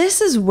 and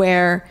this is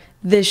where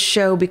this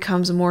show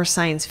becomes more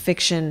science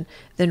fiction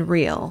than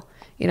real.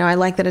 You know, I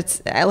like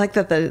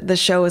that the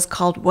show is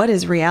called What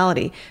is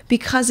Reality?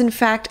 Because in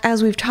fact,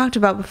 as we've talked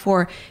about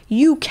before,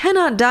 you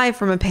cannot die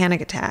from a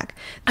panic attack.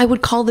 I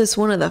would call this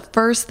one of the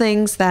first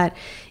things that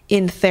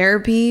in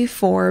therapy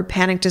for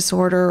panic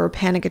disorder or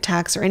panic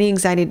attacks or any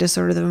anxiety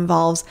disorder that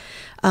involves,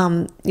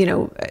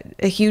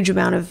 a huge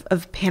amount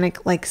of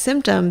panic-like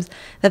symptoms,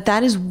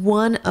 that is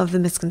one of the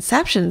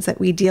misconceptions that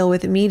we deal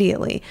with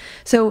immediately.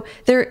 So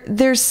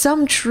there's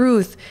some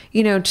truth,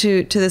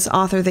 to this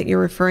author that you're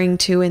referring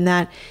to, in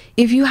that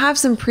if you have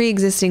some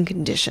pre-existing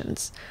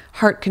conditions,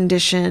 heart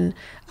condition,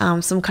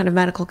 some kind of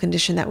medical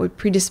condition that would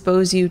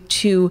predispose you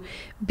to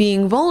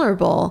being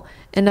vulnerable.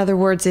 In other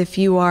words, if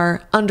you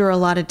are under a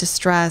lot of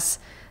distress,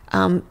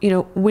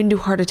 when do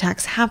heart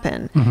attacks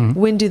happen?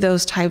 When do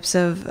those types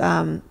of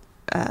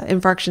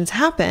infarctions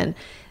happen?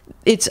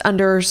 It's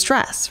under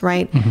stress,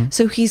 right?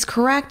 So he's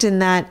correct in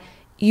that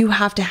you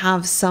have to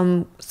have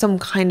some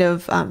kind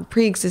of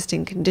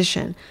pre-existing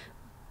condition.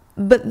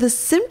 But the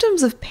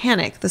symptoms of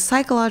panic, the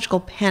psychological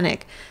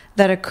panic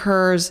that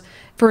occurs,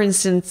 for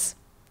instance,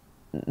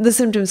 the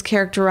symptoms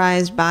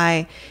characterized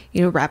by,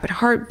 rapid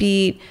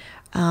heartbeat,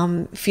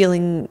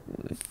 feeling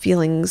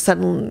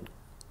sudden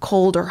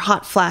cold or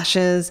hot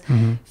flashes,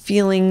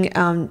 feeling,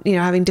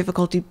 having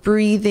difficulty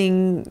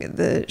breathing,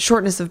 the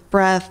shortness of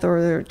breath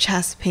or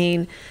chest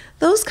pain,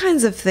 those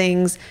kinds of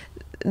things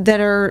that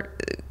are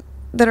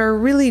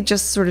really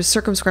just sort of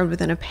circumscribed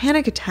within a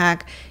panic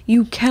attack,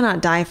 you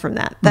cannot die from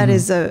that. That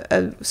is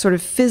a sort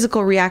of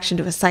physical reaction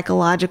to a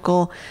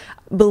psychological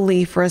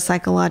belief or a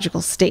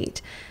psychological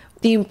state.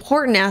 The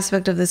important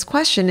aspect of this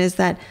question is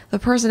that the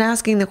person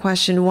asking the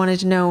question wanted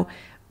to know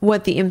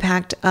what the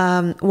impact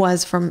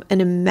was from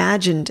an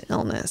imagined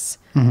illness,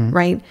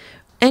 right?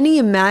 Any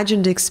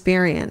imagined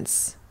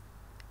experience,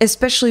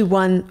 especially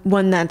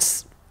one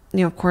that's,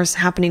 of course,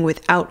 happening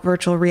without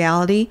virtual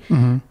reality,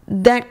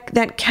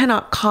 that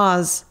cannot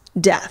cause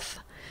death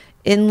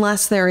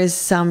unless there is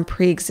some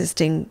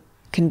pre-existing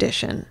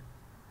condition.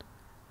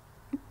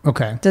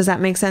 Okay. Does that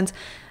make sense?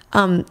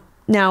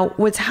 Now,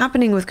 what's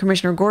happening with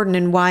Commissioner Gordon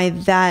and why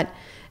that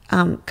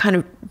kind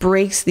of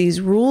breaks these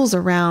rules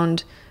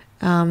around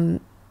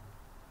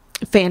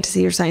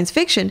fantasy or science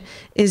fiction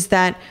is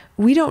that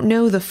we don't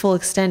know the full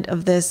extent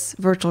of this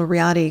virtual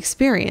reality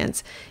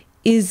experience.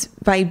 Is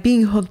by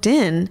being hooked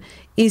in,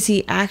 is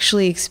he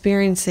actually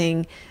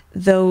experiencing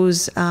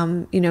those,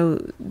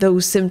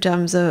 those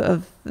symptoms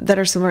of that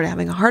are similar to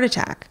having a heart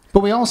attack?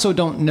 But we also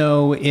don't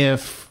know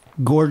if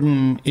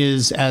Gordon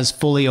is as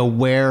fully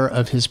aware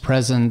of his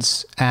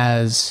presence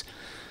as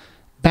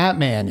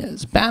Batman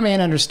is. Batman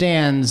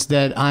understands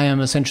that I am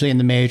essentially in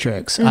the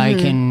Matrix. I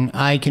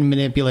can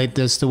manipulate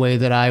this the way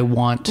that I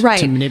want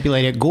to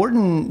manipulate it.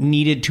 Gordon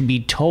needed to be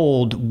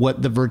told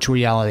what the virtual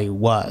reality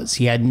was.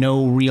 He had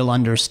no real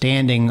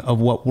understanding of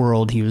what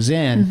world he was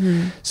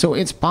in. So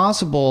it's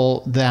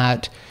possible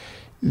that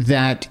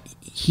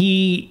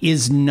he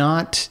is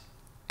not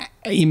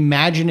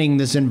imagining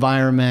this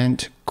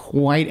environment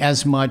quite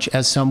as much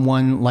as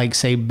someone like,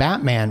 say,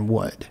 Batman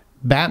would.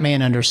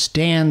 Batman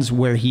understands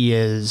where he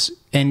is,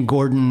 and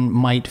Gordon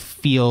might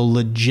feel a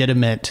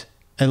legitimate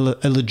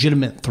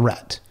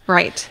threat.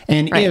 Right.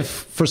 And if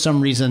for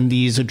some reason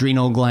these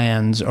adrenal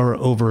glands are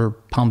over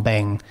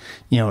pumping,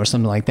 or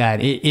something like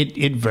that,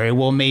 it very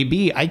well may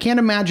be. I can't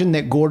imagine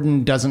that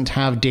Gordon doesn't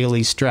have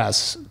daily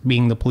stress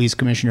being the police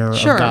commissioner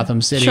of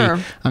Gotham City.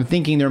 I'm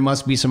thinking there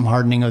must be some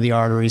hardening of the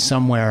arteries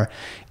somewhere.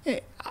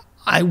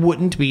 I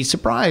wouldn't be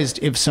surprised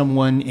if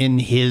someone in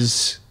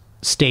his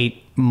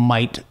state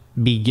might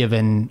be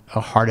given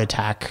a heart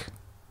attack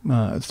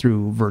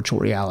through virtual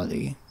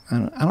reality.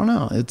 I don't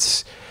know.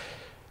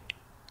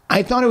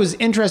 I thought it was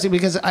interesting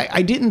because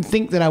I didn't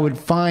think that I would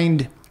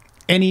find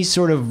any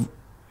sort of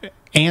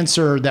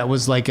answer that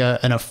was like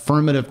an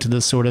affirmative to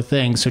this sort of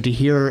thing. So to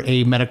hear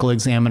a medical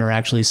examiner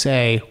actually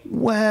say,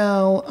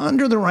 well,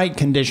 under the right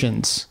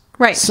conditions,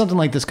 something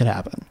like this could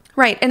happen.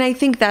 Right. And I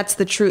think that's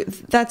the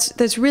truth.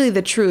 That's really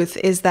the truth,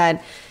 is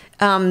that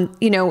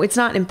it's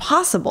not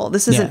impossible.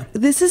 This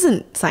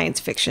isn't science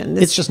fiction.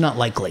 It's just not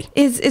likely.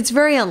 It's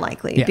very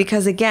unlikely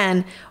because,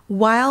 again,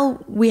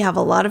 while we have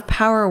a lot of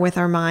power with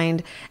our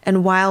mind,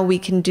 and while we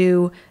can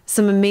do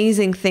some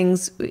amazing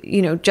things,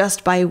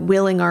 just by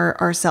willing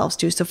ourselves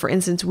to. So, for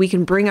instance, we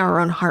can bring our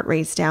own heart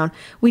rates down.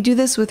 We do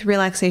this with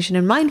relaxation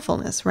and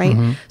mindfulness,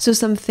 right? So,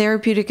 some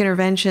therapeutic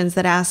interventions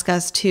that ask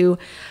us to,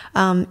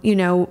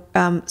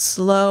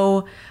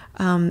 slow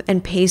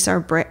and pace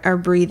our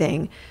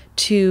breathing,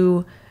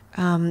 to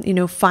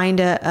find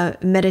a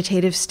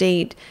meditative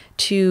state,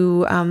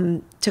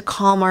 to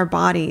calm our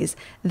bodies.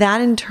 That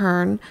in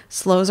turn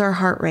slows our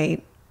heart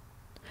rate.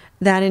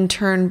 That in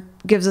turn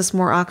gives us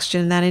more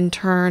oxygen. That in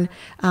turn,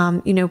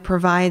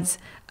 provides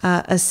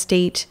a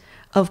state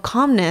of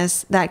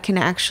calmness that can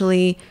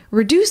actually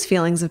reduce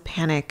feelings of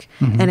panic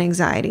and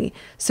anxiety.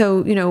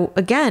 So,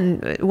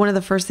 again, one of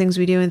the first things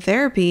we do in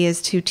therapy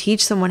is to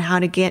teach someone how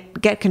to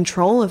get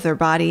control of their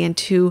body, and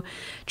to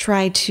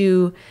try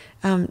to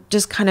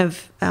just kind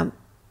of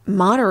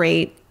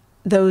moderate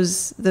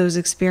those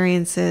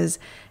experiences,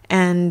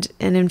 and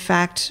in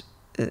fact,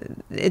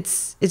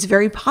 it's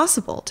very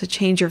possible to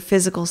change your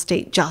physical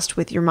state just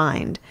with your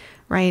mind,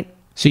 right?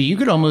 So you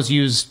could almost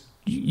use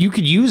you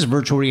could use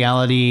virtual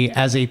reality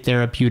as a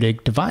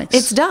therapeutic device.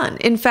 It's done.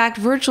 In fact,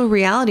 virtual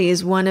reality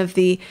is one of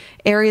the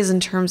areas in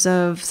terms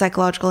of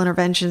psychological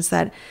interventions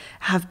that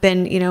have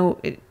been,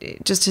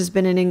 it just has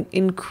been an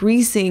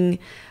increasing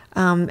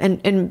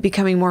and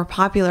becoming more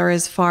popular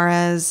as far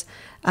as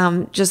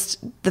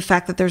just the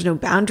fact that there's no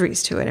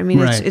boundaries to it. I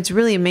mean, Right. it's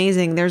really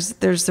amazing.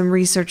 There's some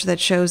research that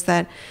shows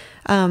that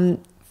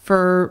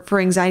for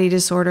anxiety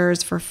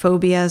disorders, for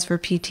phobias, for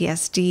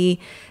PTSD,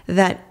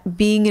 that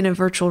being in a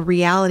virtual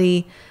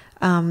reality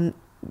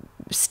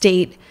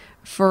state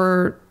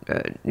for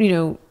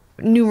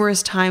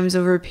numerous times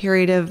over a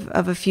period of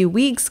a few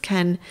weeks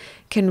can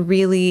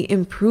really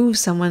improve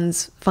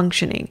someone's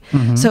functioning.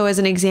 So as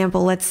an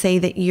example, let's say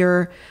that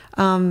you're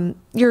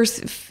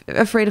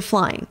afraid of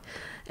flying,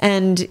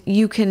 and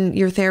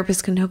your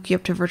therapist can hook you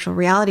up to virtual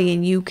reality,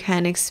 and you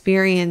can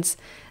experience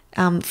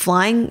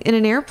flying in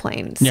an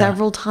airplane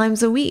several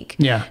times a week.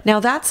 Yeah. Now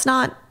that's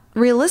not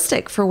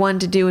realistic for one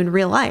to do in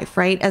real life,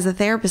 right? As a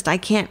therapist, I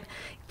can't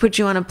put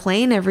you on a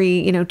plane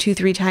every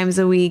 2-3 times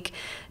a week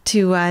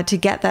to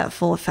get that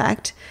full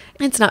effect.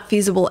 It's not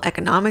feasible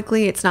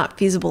economically. It's not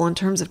feasible in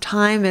terms of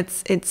time.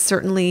 It's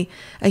certainly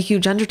a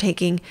huge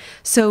undertaking.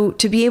 So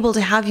to be able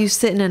to have you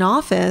sit in an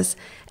office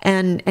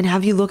and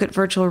have you look at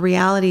virtual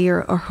reality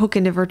or hook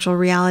into virtual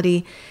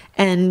reality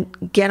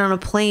and get on a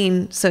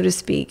plane, so to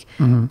speak,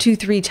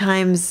 2-3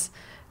 times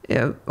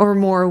or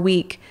more a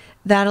week,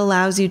 that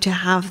allows you to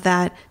have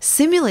that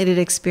simulated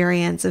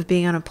experience of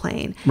being on a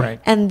plane. Right.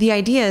 And the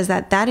idea is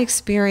that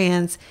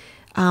experience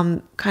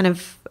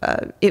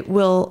it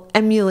will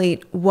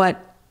emulate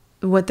what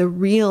the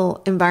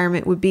real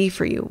environment would be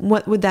for you.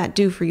 What would that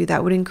do for you?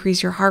 That would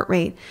increase your heart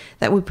rate.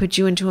 That would put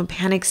you into a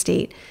panic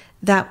state.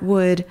 That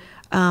would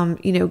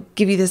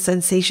give you the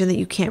sensation that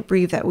you can't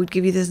breathe. That would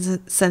give you the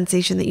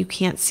sensation that you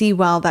can't see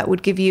well. That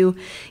would give you,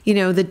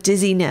 the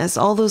dizziness,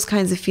 all those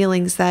kinds of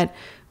feelings that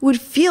would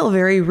feel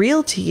very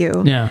real to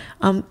you. Yeah.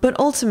 But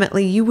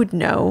ultimately you would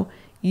know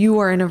you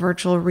are in a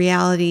virtual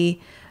reality,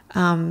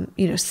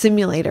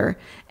 simulator,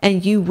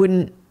 and you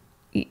wouldn't,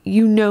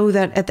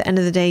 that at the end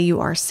of the day, you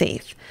are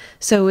safe.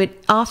 So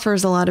it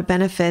offers a lot of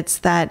benefits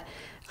that,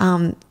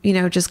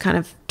 just kind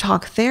of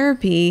talk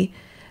therapy,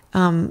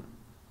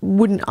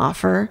 wouldn't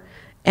offer.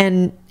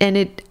 And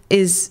it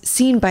is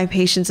seen by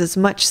patients as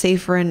much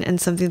safer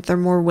and something that they're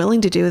more willing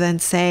to do than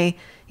say,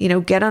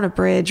 get on a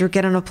bridge or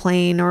get on a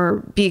plane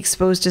or be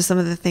exposed to some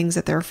of the things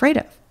that they're afraid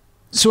of.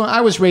 So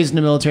I was raised in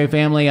a military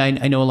family. I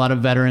know a lot of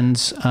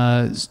veterans.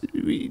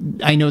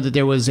 I know that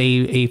there was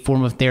a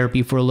form of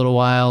therapy for a little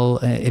while,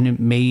 and it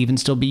may even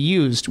still be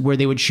used, where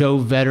they would show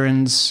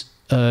veterans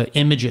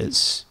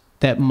images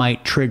that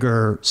might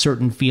trigger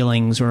certain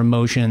feelings or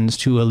emotions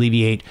to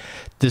alleviate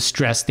the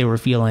stress they were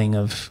feeling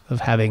of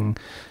having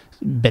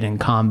been in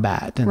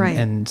combat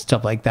and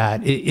stuff like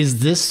that. Is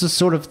this the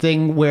sort of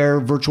thing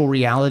where virtual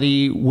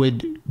reality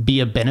would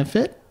be a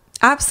benefit?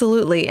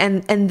 Absolutely.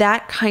 And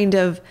that kind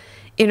of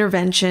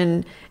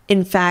intervention,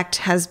 in fact,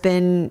 has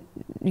been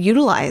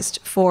utilized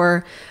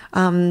for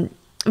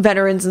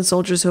veterans and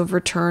soldiers who have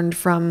returned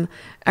from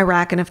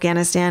Iraq and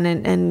Afghanistan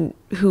and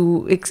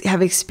who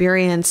have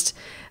experienced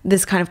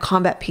this kind of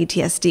combat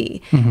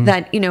PTSD.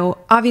 That,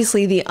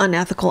 obviously the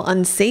unethical,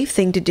 unsafe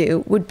thing to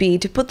do would be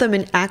to put them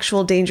in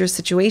actual dangerous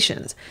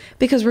situations.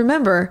 Because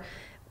remember,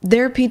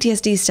 their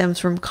PTSD stems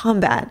from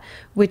combat,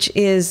 which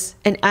is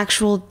an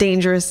actual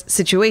dangerous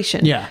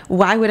situation. Yeah.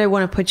 Why would I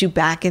want to put you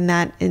back in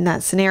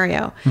that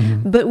scenario?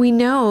 But we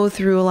know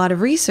through a lot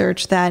of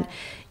research that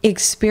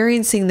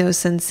experiencing those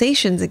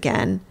sensations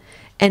again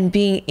and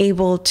being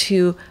able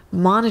to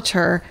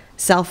monitor,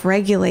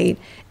 self-regulate,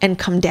 and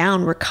come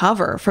down,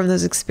 recover from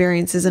those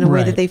experiences in a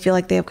way that they feel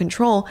like they have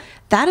control,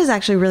 that is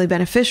actually really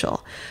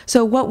beneficial.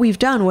 So what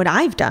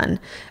I've done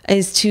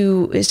is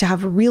to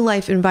have real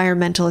life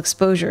environmental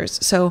exposures.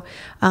 So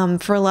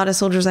for a lot of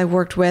soldiers I've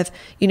worked with,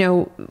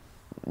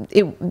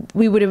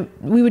 we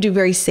would do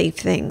very safe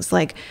things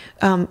like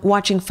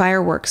watching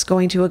fireworks,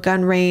 going to a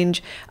gun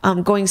range,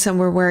 going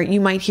somewhere where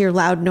you might hear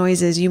loud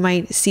noises, you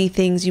might see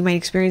things, you might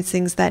experience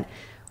things that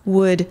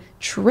would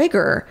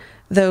trigger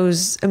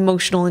those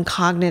emotional and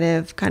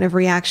cognitive kind of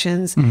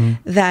reactions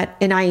that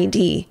an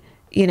IED,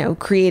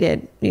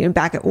 created,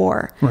 back at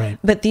war. Right.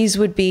 But these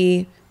would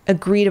be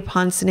agreed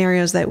upon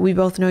scenarios that we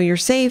both know you're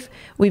safe,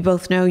 we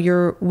both know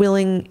you're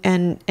willing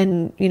and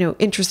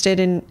interested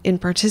in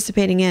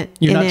participating in.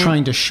 You're not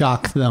trying to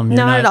shock them.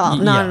 Not at all.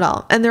 Not at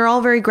all. And they're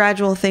all very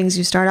gradual things.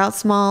 You start out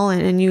small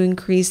and you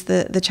increase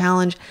the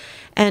challenge.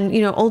 And,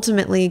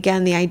 ultimately,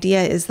 again, the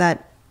idea is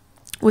that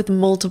with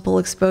multiple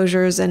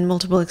exposures and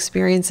multiple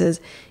experiences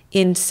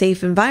in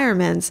safe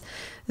environments,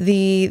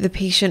 the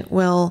patient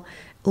will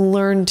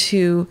learn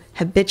to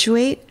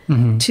habituate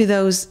to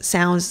those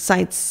sounds,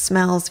 sights,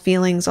 smells,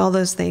 feelings, all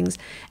those things,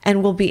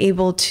 and will be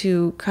able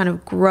to kind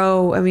of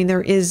grow. I mean,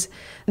 there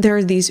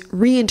are these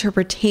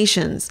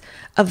reinterpretations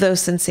of those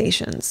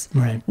sensations.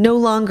 Right. No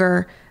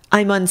longer,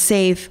 I'm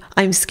unsafe,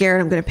 I'm scared,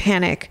 I'm going to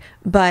panic,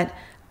 but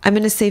I'm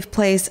in a safe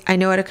place. I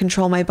know how to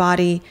control my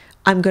body.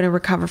 I'm going to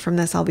recover from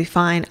this. I'll be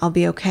fine. I'll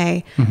be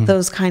okay.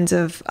 Those kinds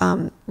of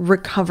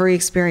recovery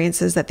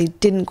experiences that they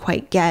didn't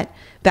quite get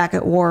back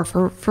at war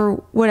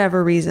for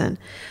whatever reason.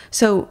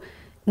 So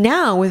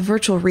now with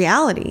virtual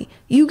reality,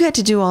 you get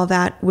to do all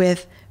that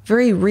with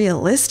very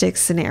realistic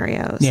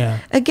scenarios. Yeah.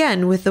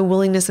 Again, with the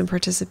willingness and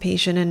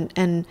participation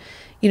and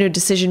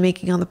decision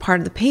making on the part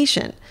of the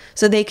patient,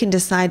 so they can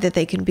decide that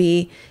they can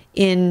be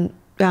in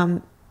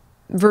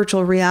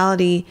virtual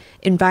reality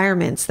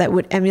environments that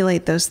would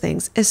emulate those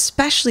things,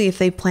 especially if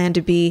they plan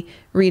to be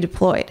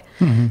redeployed,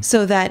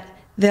 so that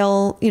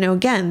they'll,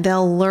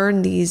 they'll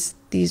learn these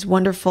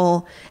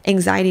wonderful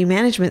anxiety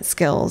management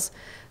skills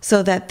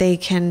so that they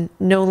can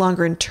no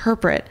longer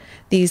interpret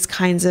these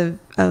kinds of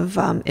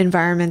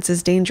environments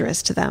as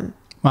dangerous to them.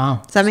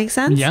 Wow. Does that make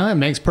sense? Yeah, it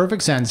makes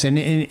perfect sense. And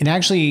it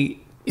actually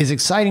is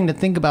exciting to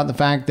think about the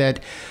fact that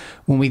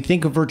when we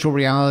think of virtual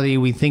reality,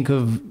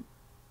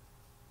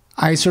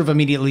 I sort of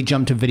immediately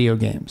jump to video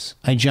games.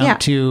 I jump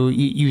to,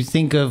 you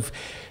think of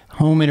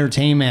home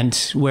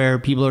entertainment where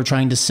people are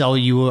trying to sell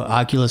you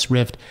Oculus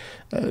Rift,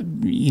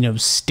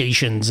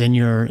 stations in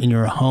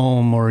your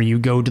home, or you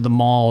go to the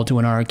mall to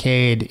an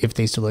arcade if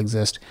they still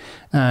exist,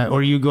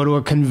 or you go to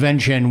a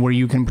convention where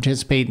you can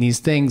participate in these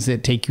things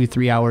that take you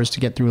 3 hours to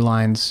get through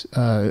lines,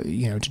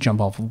 to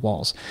jump off of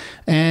walls,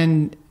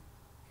 and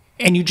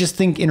you just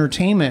think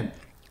entertainment.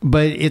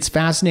 But it's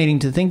fascinating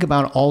to think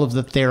about all of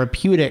the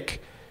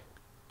therapeutic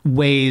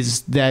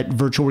ways that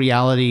virtual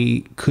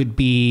reality could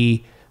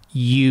be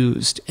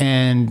used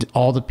and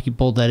all the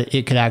people that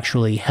it could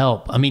actually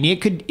help. I mean,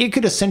 it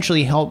could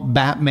essentially help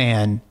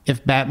Batman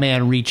if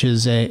Batman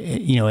reaches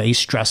a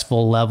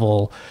stressful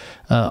level.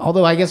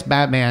 Although I guess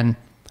Batman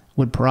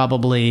would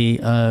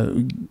probably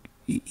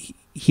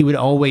he would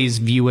always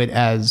view it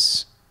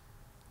as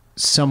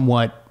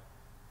somewhat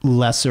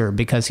lesser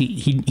because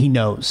he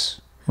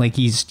knows. Like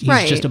he's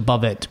just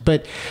above it,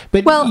 but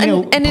well,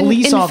 and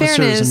police in officers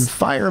fairness, and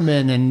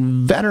firemen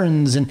and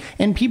veterans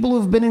and people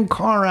who've been in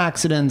car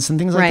accidents and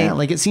things like that.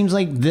 Like it seems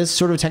like this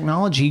sort of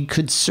technology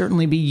could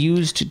certainly be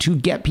used to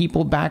get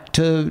people back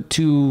to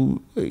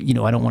I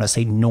don't want to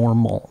say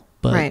normal,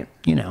 but right.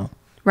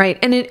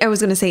 And I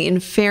was going to say, in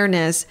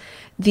fairness,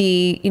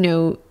 the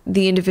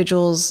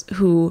individuals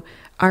who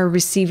are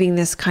receiving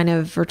this kind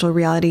of virtual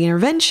reality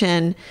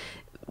intervention,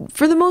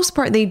 for the most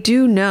part, they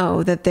do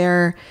know that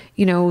they're,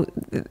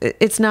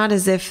 it's not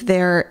as if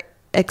they're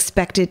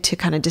expected to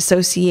kind of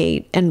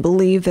dissociate and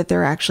believe that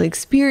they're actually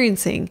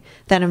experiencing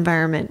that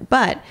environment.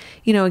 But,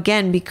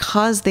 again,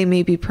 because they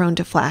may be prone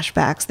to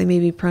flashbacks, they may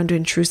be prone to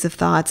intrusive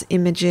thoughts,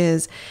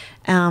 images,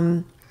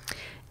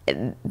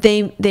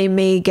 they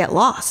may get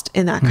lost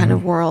in that kind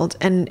of world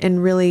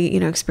and really,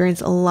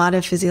 experience a lot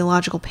of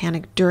physiological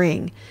panic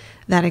during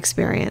that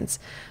experience.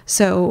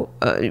 So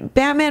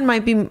Batman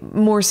might be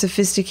more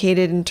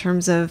sophisticated in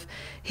terms of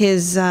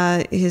his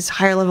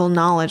higher level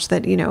knowledge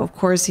that, of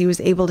course, he was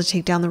able to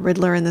take down the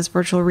Riddler in this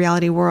virtual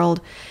reality world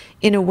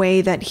in a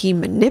way that he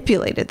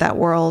manipulated that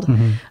world,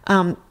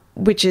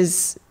 which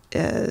is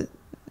the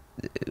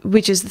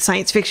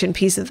science fiction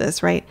piece of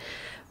this, right?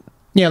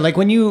 Yeah, like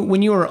when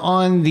you are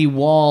on the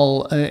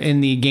wall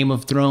in the Game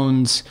of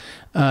Thrones,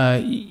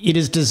 it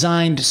is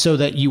designed so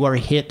that you are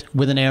hit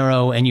with an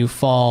arrow and you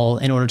fall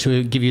in order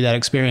to give you that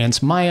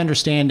experience. My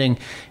understanding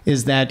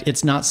is that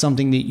it's not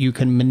something that you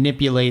can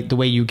manipulate the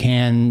way you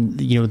can,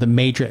 the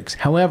Matrix.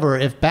 However,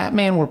 if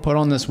Batman were put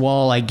on this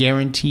wall, I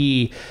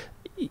guarantee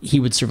he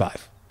would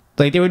survive.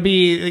 Like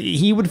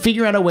he would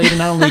figure out a way to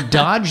not only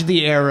dodge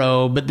the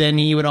arrow, but then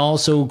he would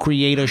also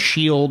create a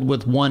shield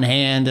with one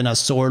hand and a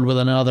sword with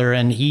another,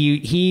 and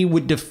he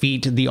would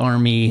defeat the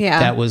army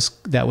that was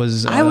I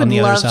would on the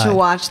other love side. to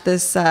watch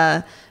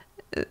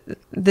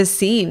this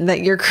scene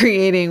that you're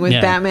creating with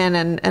Batman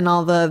and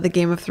all the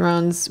Game of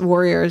Thrones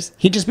warriors.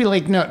 He'd just be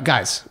like, "No,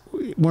 guys,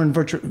 we're in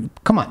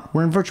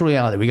virtual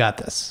reality. We got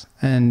this,"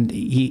 and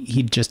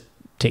he'd just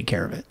take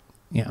care of it.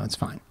 It's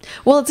fine.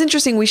 Well, it's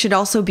interesting. We should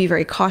also be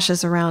very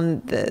cautious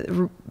around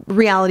the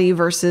reality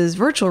versus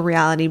virtual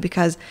reality,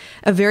 because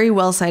a very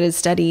well-cited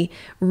study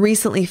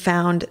recently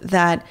found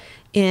that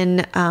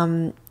in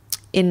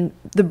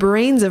the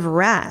brains of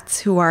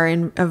rats who are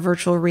in a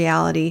virtual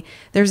reality,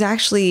 there's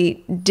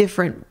actually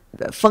different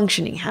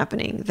functioning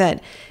happening,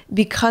 that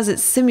because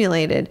it's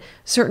simulated,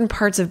 certain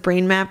parts of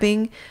brain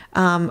mapping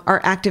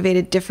are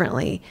activated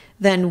differently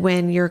than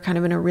when you're kind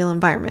of in a real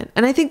environment.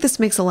 And I think this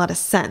makes a lot of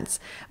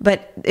sense,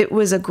 but it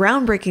was a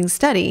groundbreaking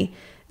study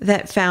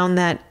that found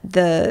that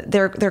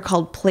they're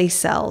called place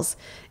cells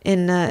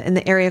in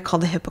the area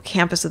called the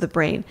hippocampus of the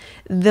brain.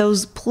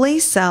 Those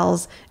place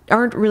cells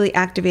aren't really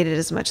activated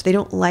as much. They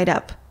don't light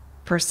up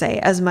per se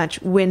as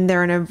much when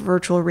they're in a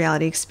virtual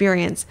reality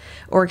experience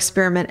or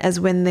experiment as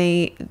when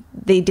they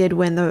did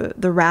when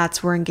the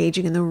rats were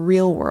engaging in the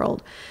real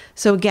world.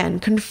 So again,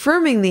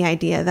 confirming the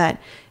idea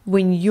that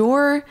when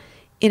you're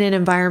in an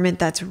environment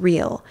that's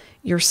real,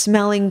 you're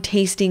smelling,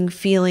 tasting,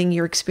 feeling,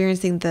 you're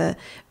experiencing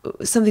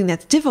something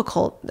that's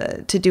difficult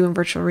to do in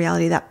virtual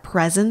reality, that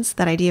presence,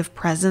 that idea of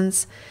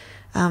presence,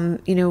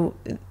 you know,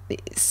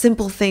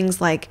 simple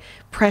things like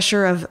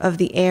pressure of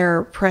the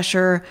air,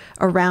 pressure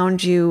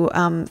around you,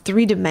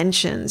 3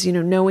 dimensions, you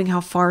know, knowing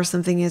how far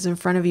something is in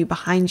front of you,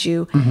 behind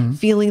you,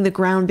 feeling the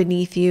ground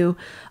beneath you,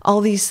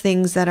 all these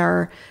things that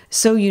are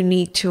so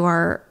unique to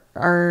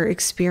our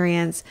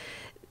experience.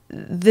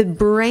 The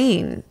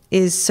brain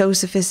is so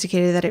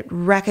sophisticated that it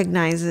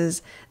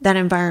recognizes that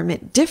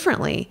environment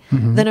differently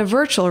than a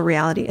virtual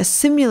reality, a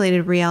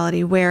simulated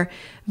reality where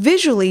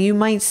visually you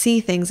might see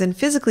things and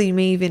physically you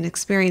may even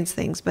experience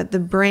things, but the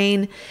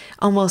brain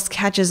almost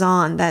catches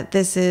on that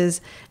this is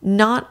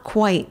not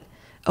quite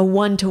a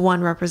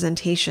one-to-one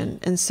representation.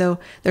 And so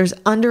there's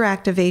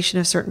underactivation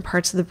of certain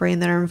parts of the brain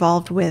that are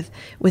involved with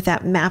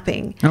that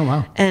mapping. Oh,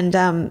 wow. And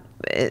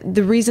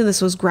the reason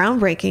this was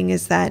groundbreaking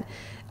is that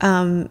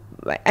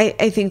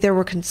I think there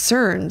were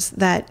concerns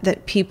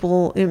that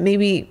people,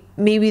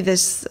 maybe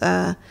this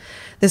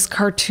this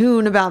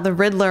cartoon about the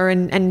Riddler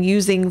and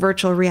using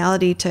virtual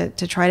reality to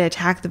try to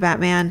attack the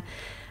Batman.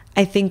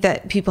 I think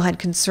that people had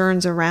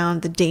concerns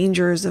around the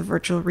dangers of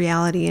virtual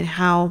reality and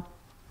how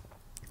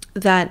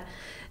that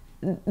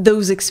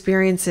those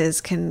experiences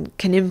can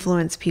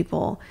influence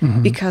people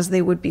because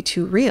they would be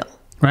too real.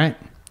 Right.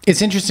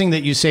 It's interesting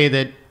that you say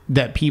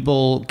that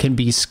people can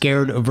be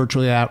scared of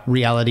virtual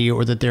reality,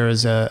 or that there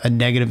is a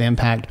negative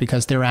impact,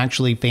 because there are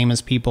actually famous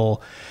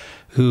people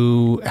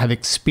who have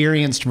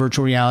experienced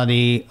virtual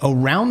reality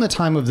around the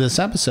time of this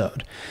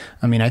episode.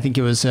 I mean, I think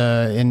it was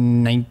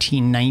in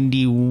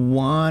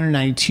 1991 or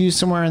 92,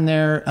 somewhere in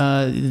there,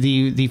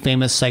 the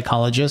famous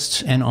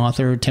psychologist and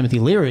author Timothy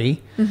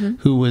Leary,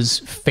 who was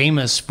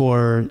famous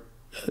for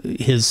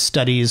his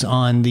studies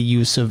on the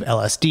use of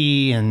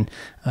LSD and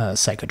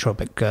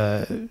psychotropic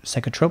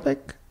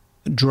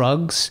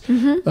drugs.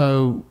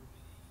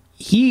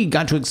 He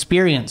got to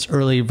experience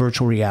early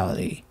virtual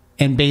reality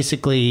and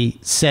basically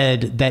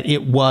said that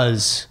it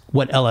was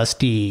what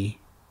LSD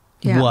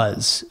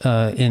was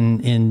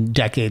in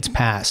decades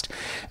past.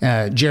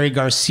 Jerry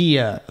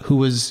Garcia, who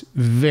was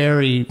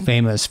very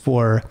famous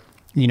for,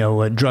 you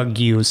know, drug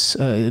use,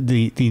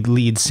 the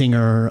lead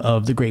singer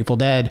of the Grateful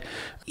Dead,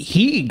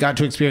 he got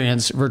to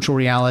experience virtual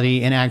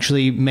reality and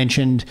actually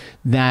mentioned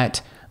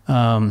that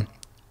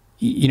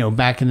you know,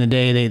 back in the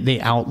day,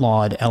 they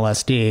outlawed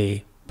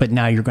LSD, but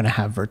now you're going to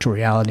have virtual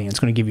reality and it's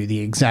going to give you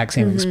the exact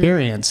same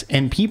experience.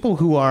 And people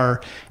who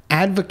are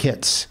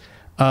advocates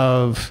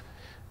of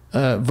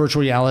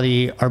virtual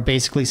reality are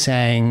basically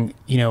saying,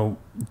 you know,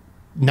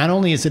 not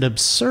only is it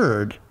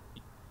absurd,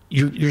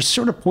 you're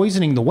sort of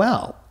poisoning the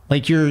well.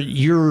 Like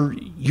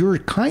you're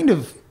kind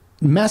of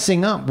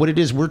messing up what it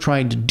is we're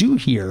trying to do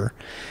here.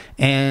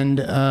 And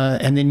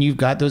then you've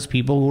got those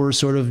people who are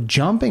sort of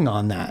jumping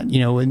on that, you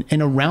know, and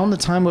around the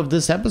time of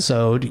this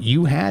episode,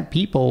 you had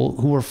people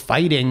who were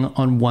fighting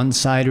on one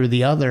side or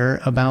the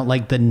other about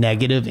like the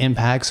negative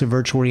impacts of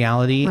virtual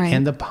reality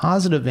and the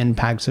positive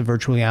impacts of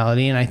virtual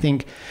reality. And I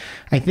think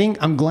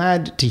I'm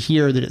glad to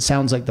hear that it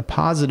sounds like the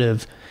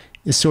positive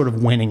is sort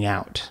of winning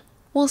out.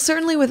 Well,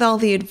 certainly with all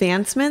the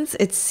advancements,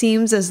 it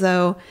seems as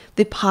though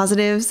the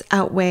positives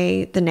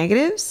outweigh the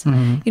negatives.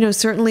 You know,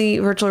 certainly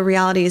virtual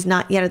reality is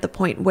not yet at the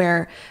point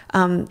where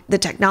the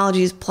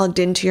technology is plugged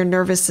into your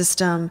nervous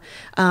system,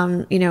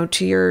 you know,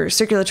 to your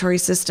circulatory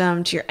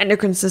system, to your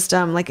endocrine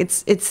system. Like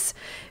it's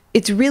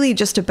really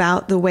just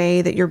about the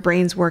way that your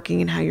brain's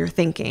working and how you're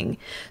thinking.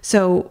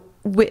 So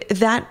with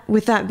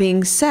that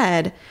being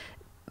said,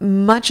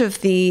 much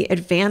of the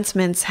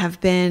advancements have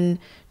been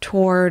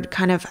toward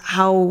kind of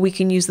how we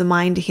can use the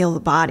mind to heal the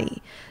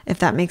body, if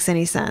that makes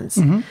any sense.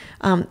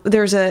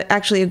 There's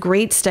actually a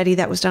great study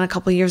that was done a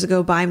couple of years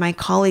ago by my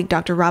colleague,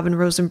 Dr. Robin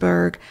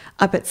Rosenberg,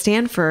 up at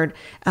Stanford.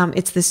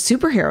 It's the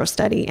superhero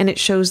study, and it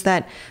shows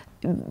that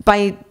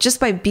by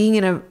being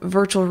in a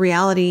virtual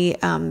reality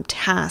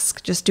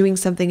task, just doing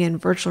something in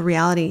virtual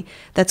reality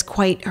that's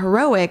quite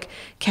heroic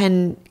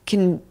can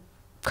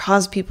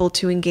cause people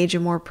to engage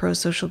in more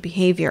pro-social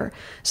behavior.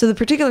 So the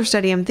particular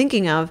study I'm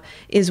thinking of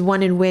is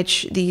one in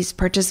which these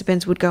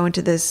participants would go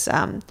into this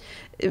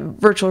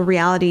virtual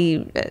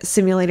reality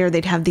simulator.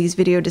 They'd have these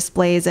video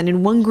displays, and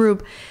in one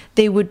group,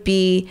 they would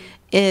be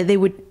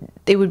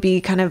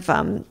kind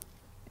of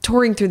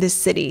touring through this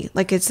city.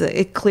 Like it's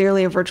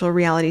clearly a virtual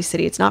reality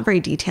city. It's not very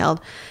detailed,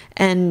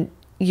 and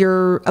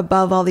you're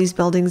above all these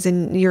buildings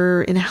and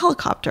you're in a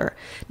helicopter.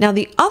 Now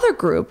the other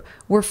group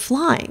were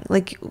flying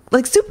like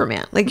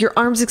Superman, like your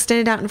arms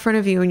extended out in front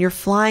of you and you're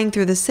flying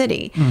through the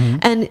city.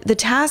 And the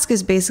task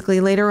is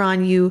basically later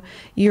on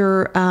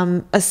you're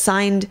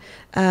assigned,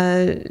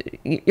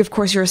 of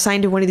course you're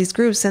assigned to one of these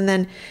groups, and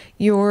then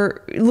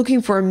you're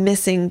looking for a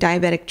missing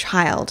diabetic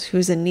child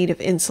who's in need of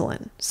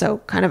insulin. So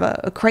kind of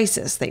a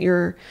crisis that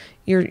you're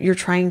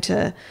trying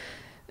to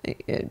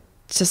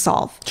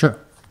solve. Sure.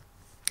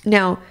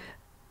 Now,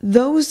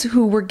 those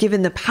who were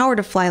given the power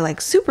to fly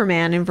like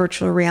Superman in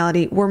virtual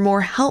reality were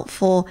more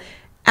helpful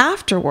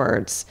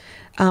afterwards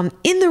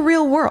in the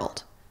real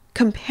world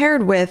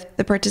compared with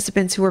the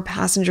participants who were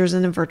passengers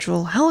in a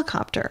virtual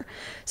helicopter.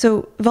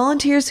 So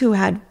volunteers who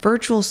had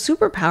virtual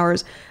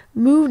superpowers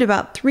moved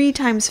about 3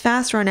 times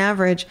faster on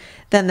average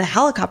than the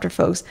helicopter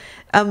folks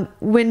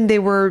when they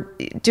were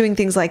doing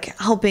things like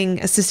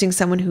assisting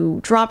someone who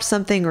dropped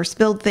something or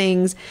spilled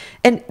things.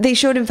 And they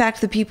showed, in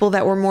fact, the people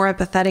that were more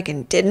apathetic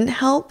and didn't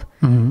help.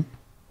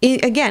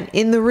 Again,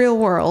 in the real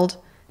world,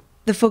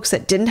 the folks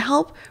that didn't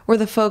help were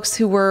the folks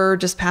who were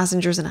just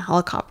passengers in a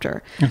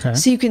helicopter. Okay.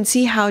 So you can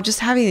see how just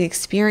having the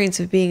experience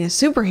of being a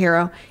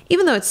superhero,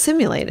 even though it's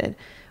simulated,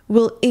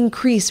 will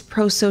increase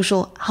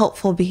pro-social,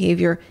 helpful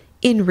behavior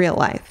in real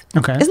life.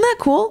 Okay. Isn't that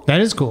cool? That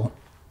is cool.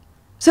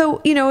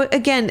 So,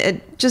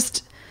 again,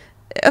 just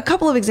a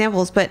couple of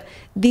examples, but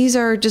these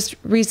are just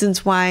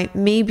reasons why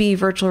maybe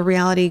virtual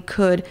reality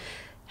could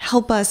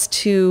help us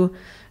to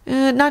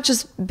not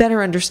just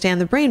better understand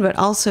the brain, but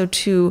also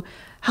to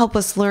help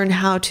us learn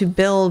how to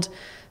build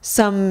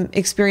some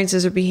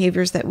experiences or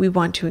behaviors that we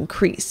want to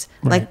increase,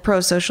 like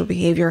pro-social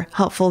behavior,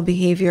 helpful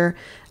behavior,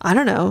 I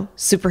don't know,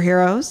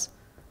 superheroes.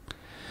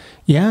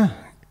 Yeah.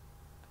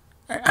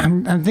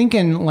 I'm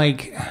thinking,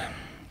 like,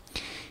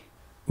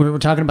 we're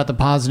talking about the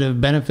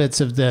positive benefits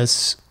of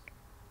this,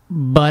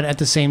 but at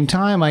the same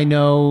time, I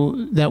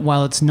know that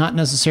while it's not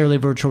necessarily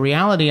virtual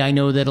reality, I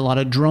know that a lot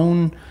of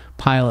drone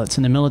pilots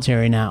in the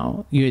military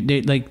now,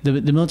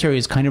 the military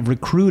is kind of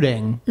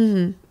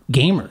recruiting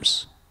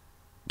gamers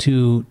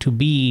to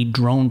be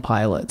drone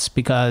pilots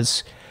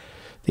because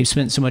they've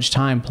spent so much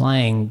time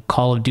playing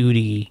Call of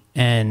Duty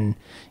and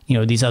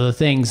these other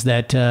things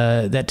that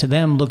to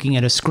them, looking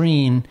at a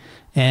screen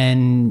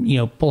and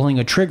pulling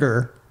a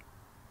trigger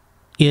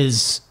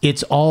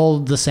it's all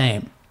the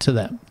same to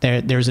them.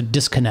 There's a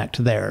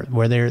disconnect there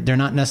where they're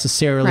not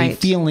necessarily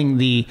feeling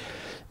the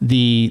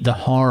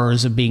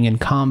horrors of being in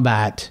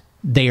combat.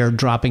 They are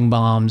dropping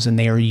bombs and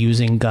they are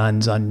using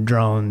guns on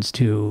drones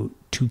to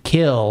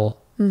kill,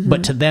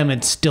 but to them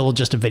it's still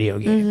just a video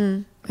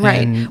game.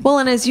 Right. Well,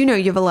 and as you know,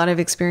 you have a lot of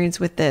experience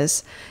with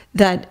this.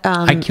 That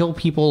I kill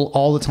people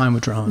all the time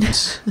with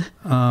drones.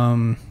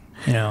 And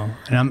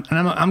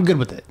I'm good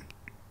with it.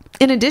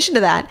 In addition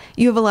to that,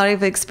 you have a lot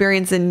of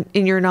experience in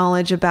your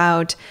knowledge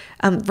about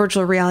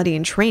virtual reality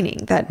and training.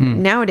 That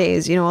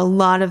nowadays, a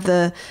lot of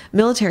the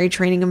military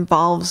training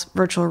involves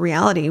virtual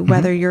reality,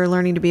 whether you're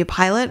learning to be a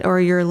pilot or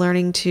you're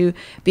learning to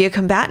be a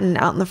combatant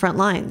out in the front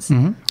lines.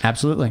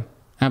 Absolutely.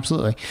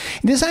 Absolutely.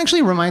 This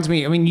actually reminds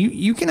me, I mean,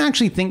 you can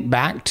actually think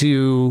back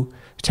to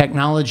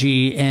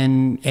technology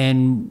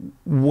and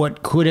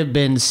what could have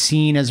been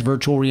seen as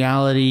virtual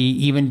reality,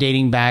 even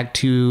dating back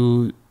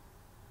to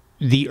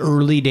the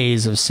early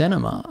days of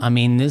cinema. I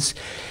mean,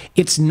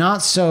 it's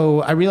not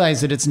so, I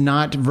realize that it's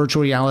not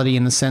virtual reality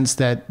in the sense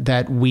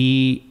that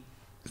we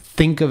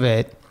think of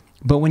it,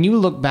 but when you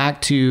look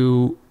back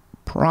to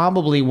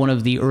probably one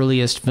of the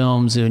earliest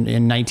films in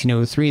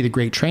 1903, The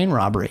Great Train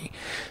Robbery,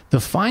 the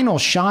final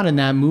shot in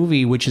that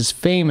movie, which is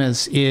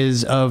famous,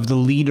 is of the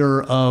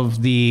leader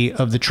of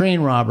the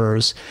train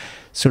robbers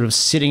sort of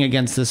sitting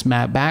against this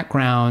matte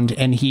background,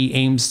 and he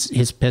aims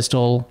his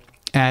pistol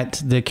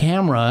at the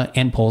camera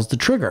and pulls the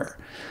trigger.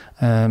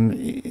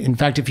 In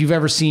fact, if you've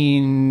ever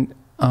seen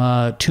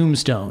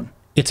Tombstone,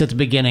 it's at the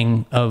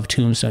beginning of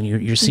Tombstone.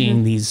 You're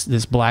seeing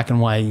this black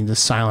and white, this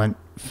silent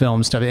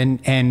film stuff,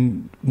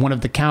 and one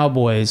of the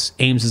cowboys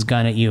aims his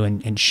gun at you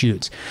and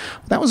shoots.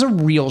 That was a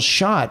real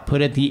shot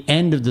put at the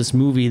end of this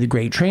movie, The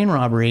Great Train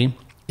Robbery,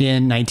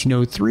 in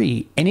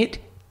 1903, and it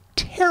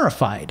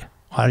terrified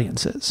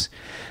audiences.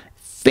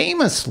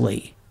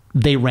 Famously,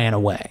 they ran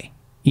away,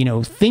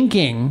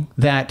 thinking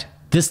that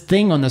this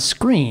thing on the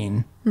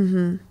screen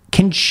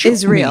can shoot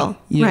is real,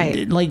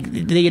 right? Like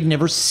they had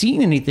never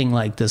seen anything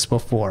like this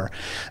before.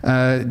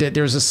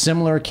 There's a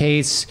similar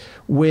case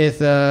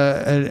with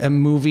a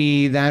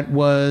movie that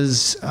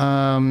was,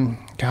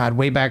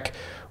 way back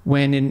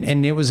when,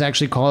 and it was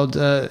actually called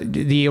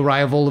The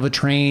Arrival of a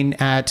Train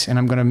at, and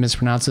I'm going to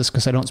mispronounce this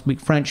because I don't speak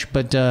French,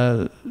 but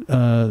La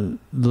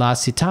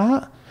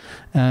Cité.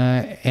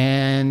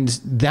 And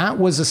that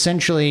was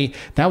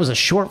a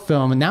short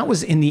film, and that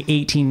was in the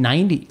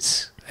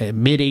 1890s.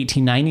 Mid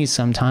 1890s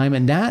sometime,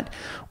 and that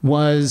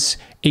was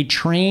a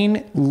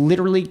train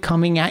literally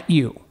coming at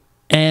you,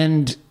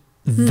 and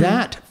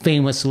that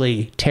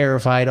famously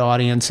terrified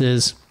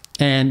audiences.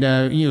 And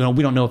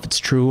we don't know if it's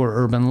true or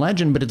urban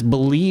legend, but it's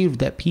believed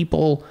that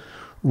people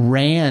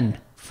ran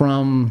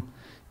from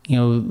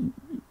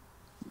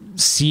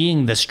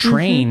seeing this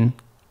train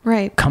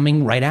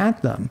coming right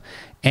at them.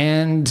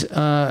 And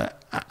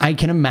I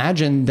can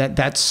imagine that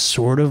that's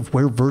sort of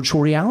where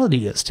virtual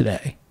reality is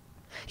today.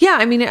 Yeah,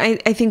 I mean, I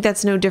think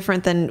that's no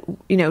different than,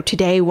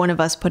 today one of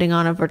us putting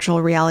on a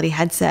virtual reality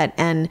headset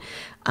and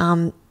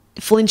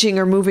flinching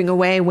or moving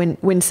away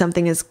when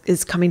something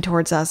is coming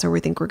towards us, or we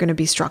think we're going to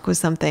be struck with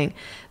something.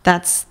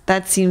 That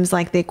seems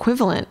like the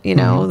equivalent,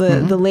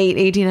 the late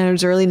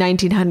 1800s, early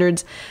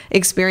 1900s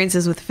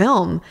experiences with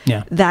film.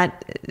 Yeah.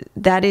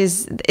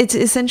 It's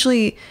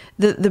essentially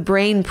the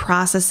brain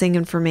processing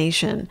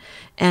information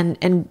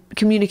and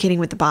communicating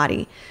with the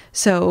body.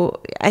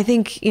 So I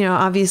think,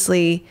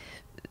 obviously,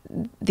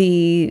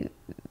 the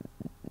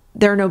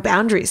there are no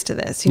boundaries to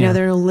this. You know,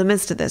 there are no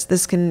limits to this.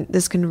 This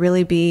can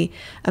really be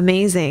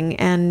amazing.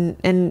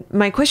 And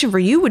my question for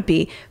you would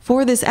be,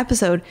 for this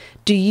episode,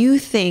 do you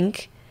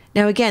think,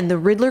 now again, the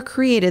Riddler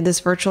created this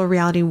virtual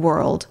reality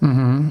world.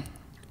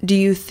 Do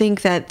you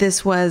think that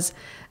this was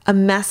a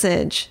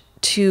message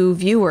to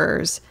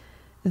viewers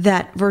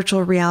that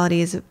virtual reality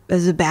is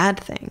a bad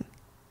thing?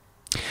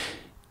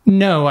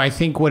 No, I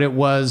think what it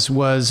was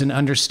an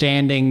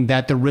understanding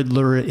that the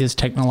Riddler is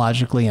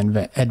technologically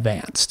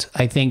advanced.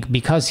 I think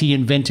because he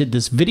invented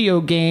this video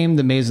game,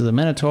 The Maze of the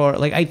Minotaur,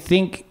 like, I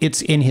think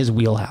it's in his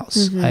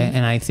wheelhouse.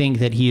 And I think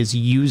that he has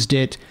used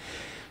it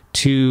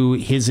to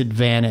his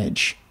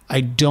advantage.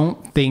 I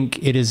don't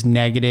think it is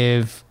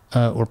negative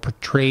or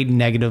portrayed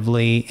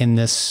negatively in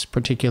this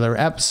particular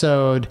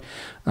episode.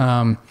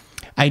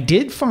 I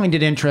did find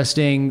it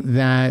interesting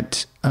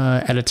that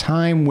at a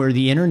time where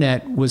the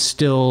internet was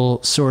still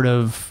sort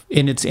of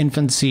in its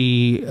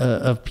infancy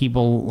of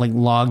people like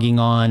logging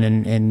on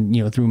and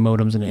you know, through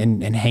modems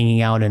and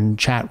hanging out in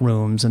chat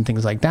rooms and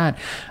things like that,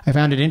 I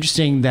found it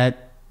interesting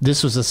that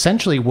this was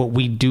essentially what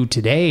we do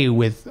today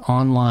with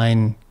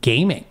online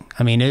gaming.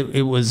 I mean,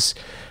 it was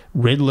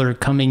Riddler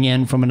coming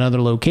in from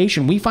another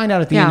location. We find out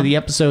at the end of the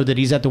episode that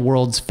he's at the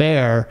World's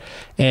Fair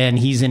and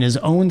he's in his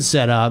own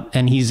setup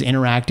and he's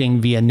interacting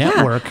via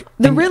network.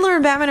 The Riddler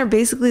and Batman are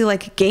basically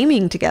like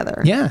gaming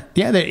together. Yeah.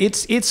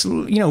 It's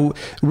you know,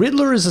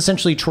 Riddler is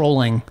essentially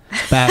trolling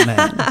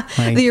Batman.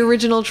 Like, the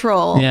original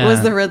troll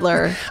was the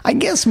Riddler. I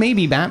guess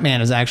maybe Batman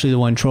is actually the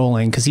one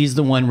trolling because he's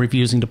the one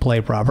refusing to play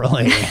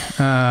properly.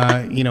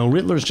 You know,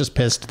 Riddler's just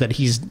pissed that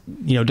he's,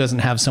 you know, doesn't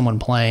have someone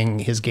playing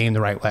his game the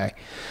right way.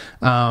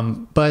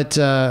 But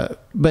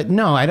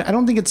no, I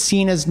don't think it's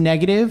seen as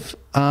negative,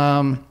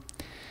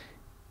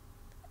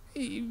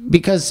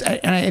 because,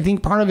 and I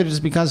think part of it is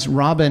because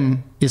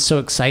Robin is so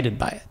excited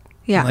by it.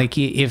 Yeah. Like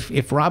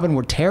if Robin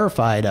were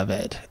terrified of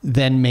it,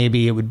 then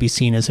maybe it would be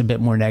seen as a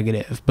bit more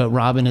negative. But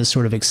Robin is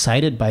sort of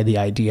excited by the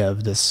idea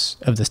of this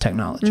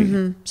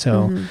technology.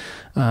 So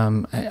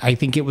I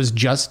think it was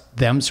just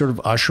them sort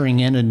of ushering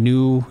in a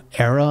new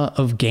era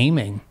of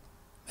gaming.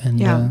 And,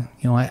 you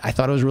know, I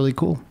thought it was really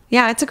cool.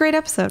 Yeah, it's a great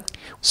episode.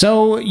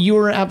 So you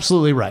were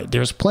absolutely right.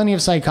 There's plenty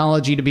of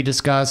psychology to be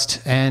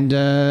discussed. And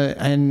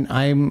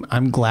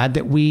I'm glad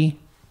that we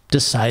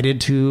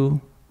decided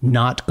to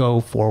not go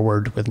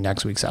forward with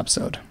next week's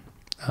episode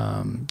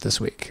this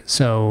week.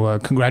 So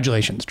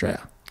congratulations,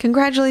 Drea.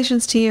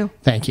 Congratulations to you.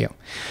 Thank you.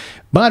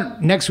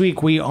 But next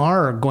week we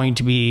are going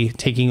to be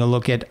taking a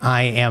look at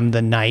I Am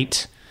the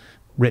Night,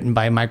 written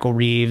by Michael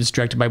Reeves,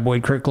 directed by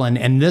Boyd Kirkland.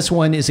 And this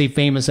one is a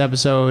famous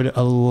episode.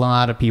 A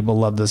lot of people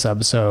love this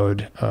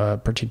episode,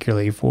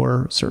 particularly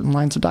for certain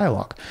lines of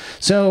dialogue.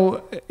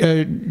 So,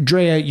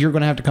 Drea, you're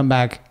going to have to come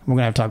back. We're going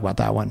to have to talk about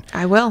that one.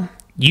 I will.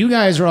 You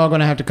guys are all going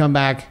to have to come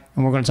back,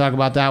 and we're going to talk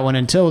about that one.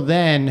 Until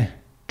then,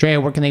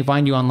 Drea, where can they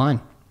find you online?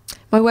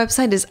 My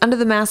website is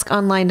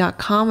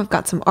underthemaskonline.com. I've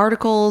got some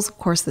articles, of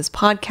course, this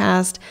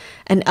podcast,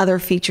 and other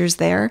features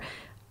there.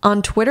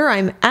 On Twitter,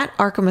 I'm at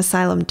Arkham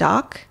Asylum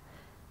Doc.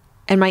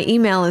 And my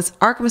email is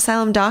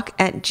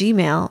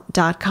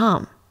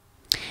arkhamasylumdoc@gmail.com.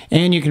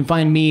 And you can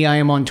find me. I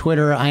am on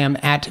Twitter. I am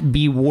at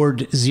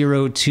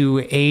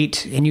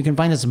bward028. And you can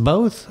find us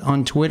both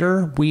on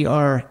Twitter. We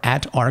are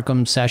at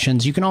Arkham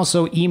Sessions. You can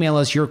also email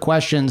us your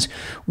questions.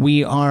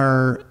 We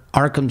are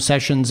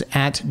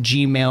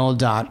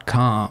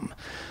arkhamsessions@gmail.com.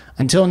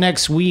 Until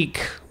next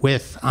week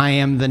with I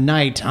Am the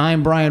Night,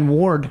 I'm Brian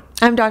Ward.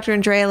 I'm Dr.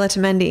 Andrea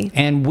Letamendi.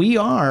 And we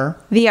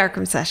are the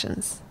Arkham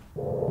Sessions.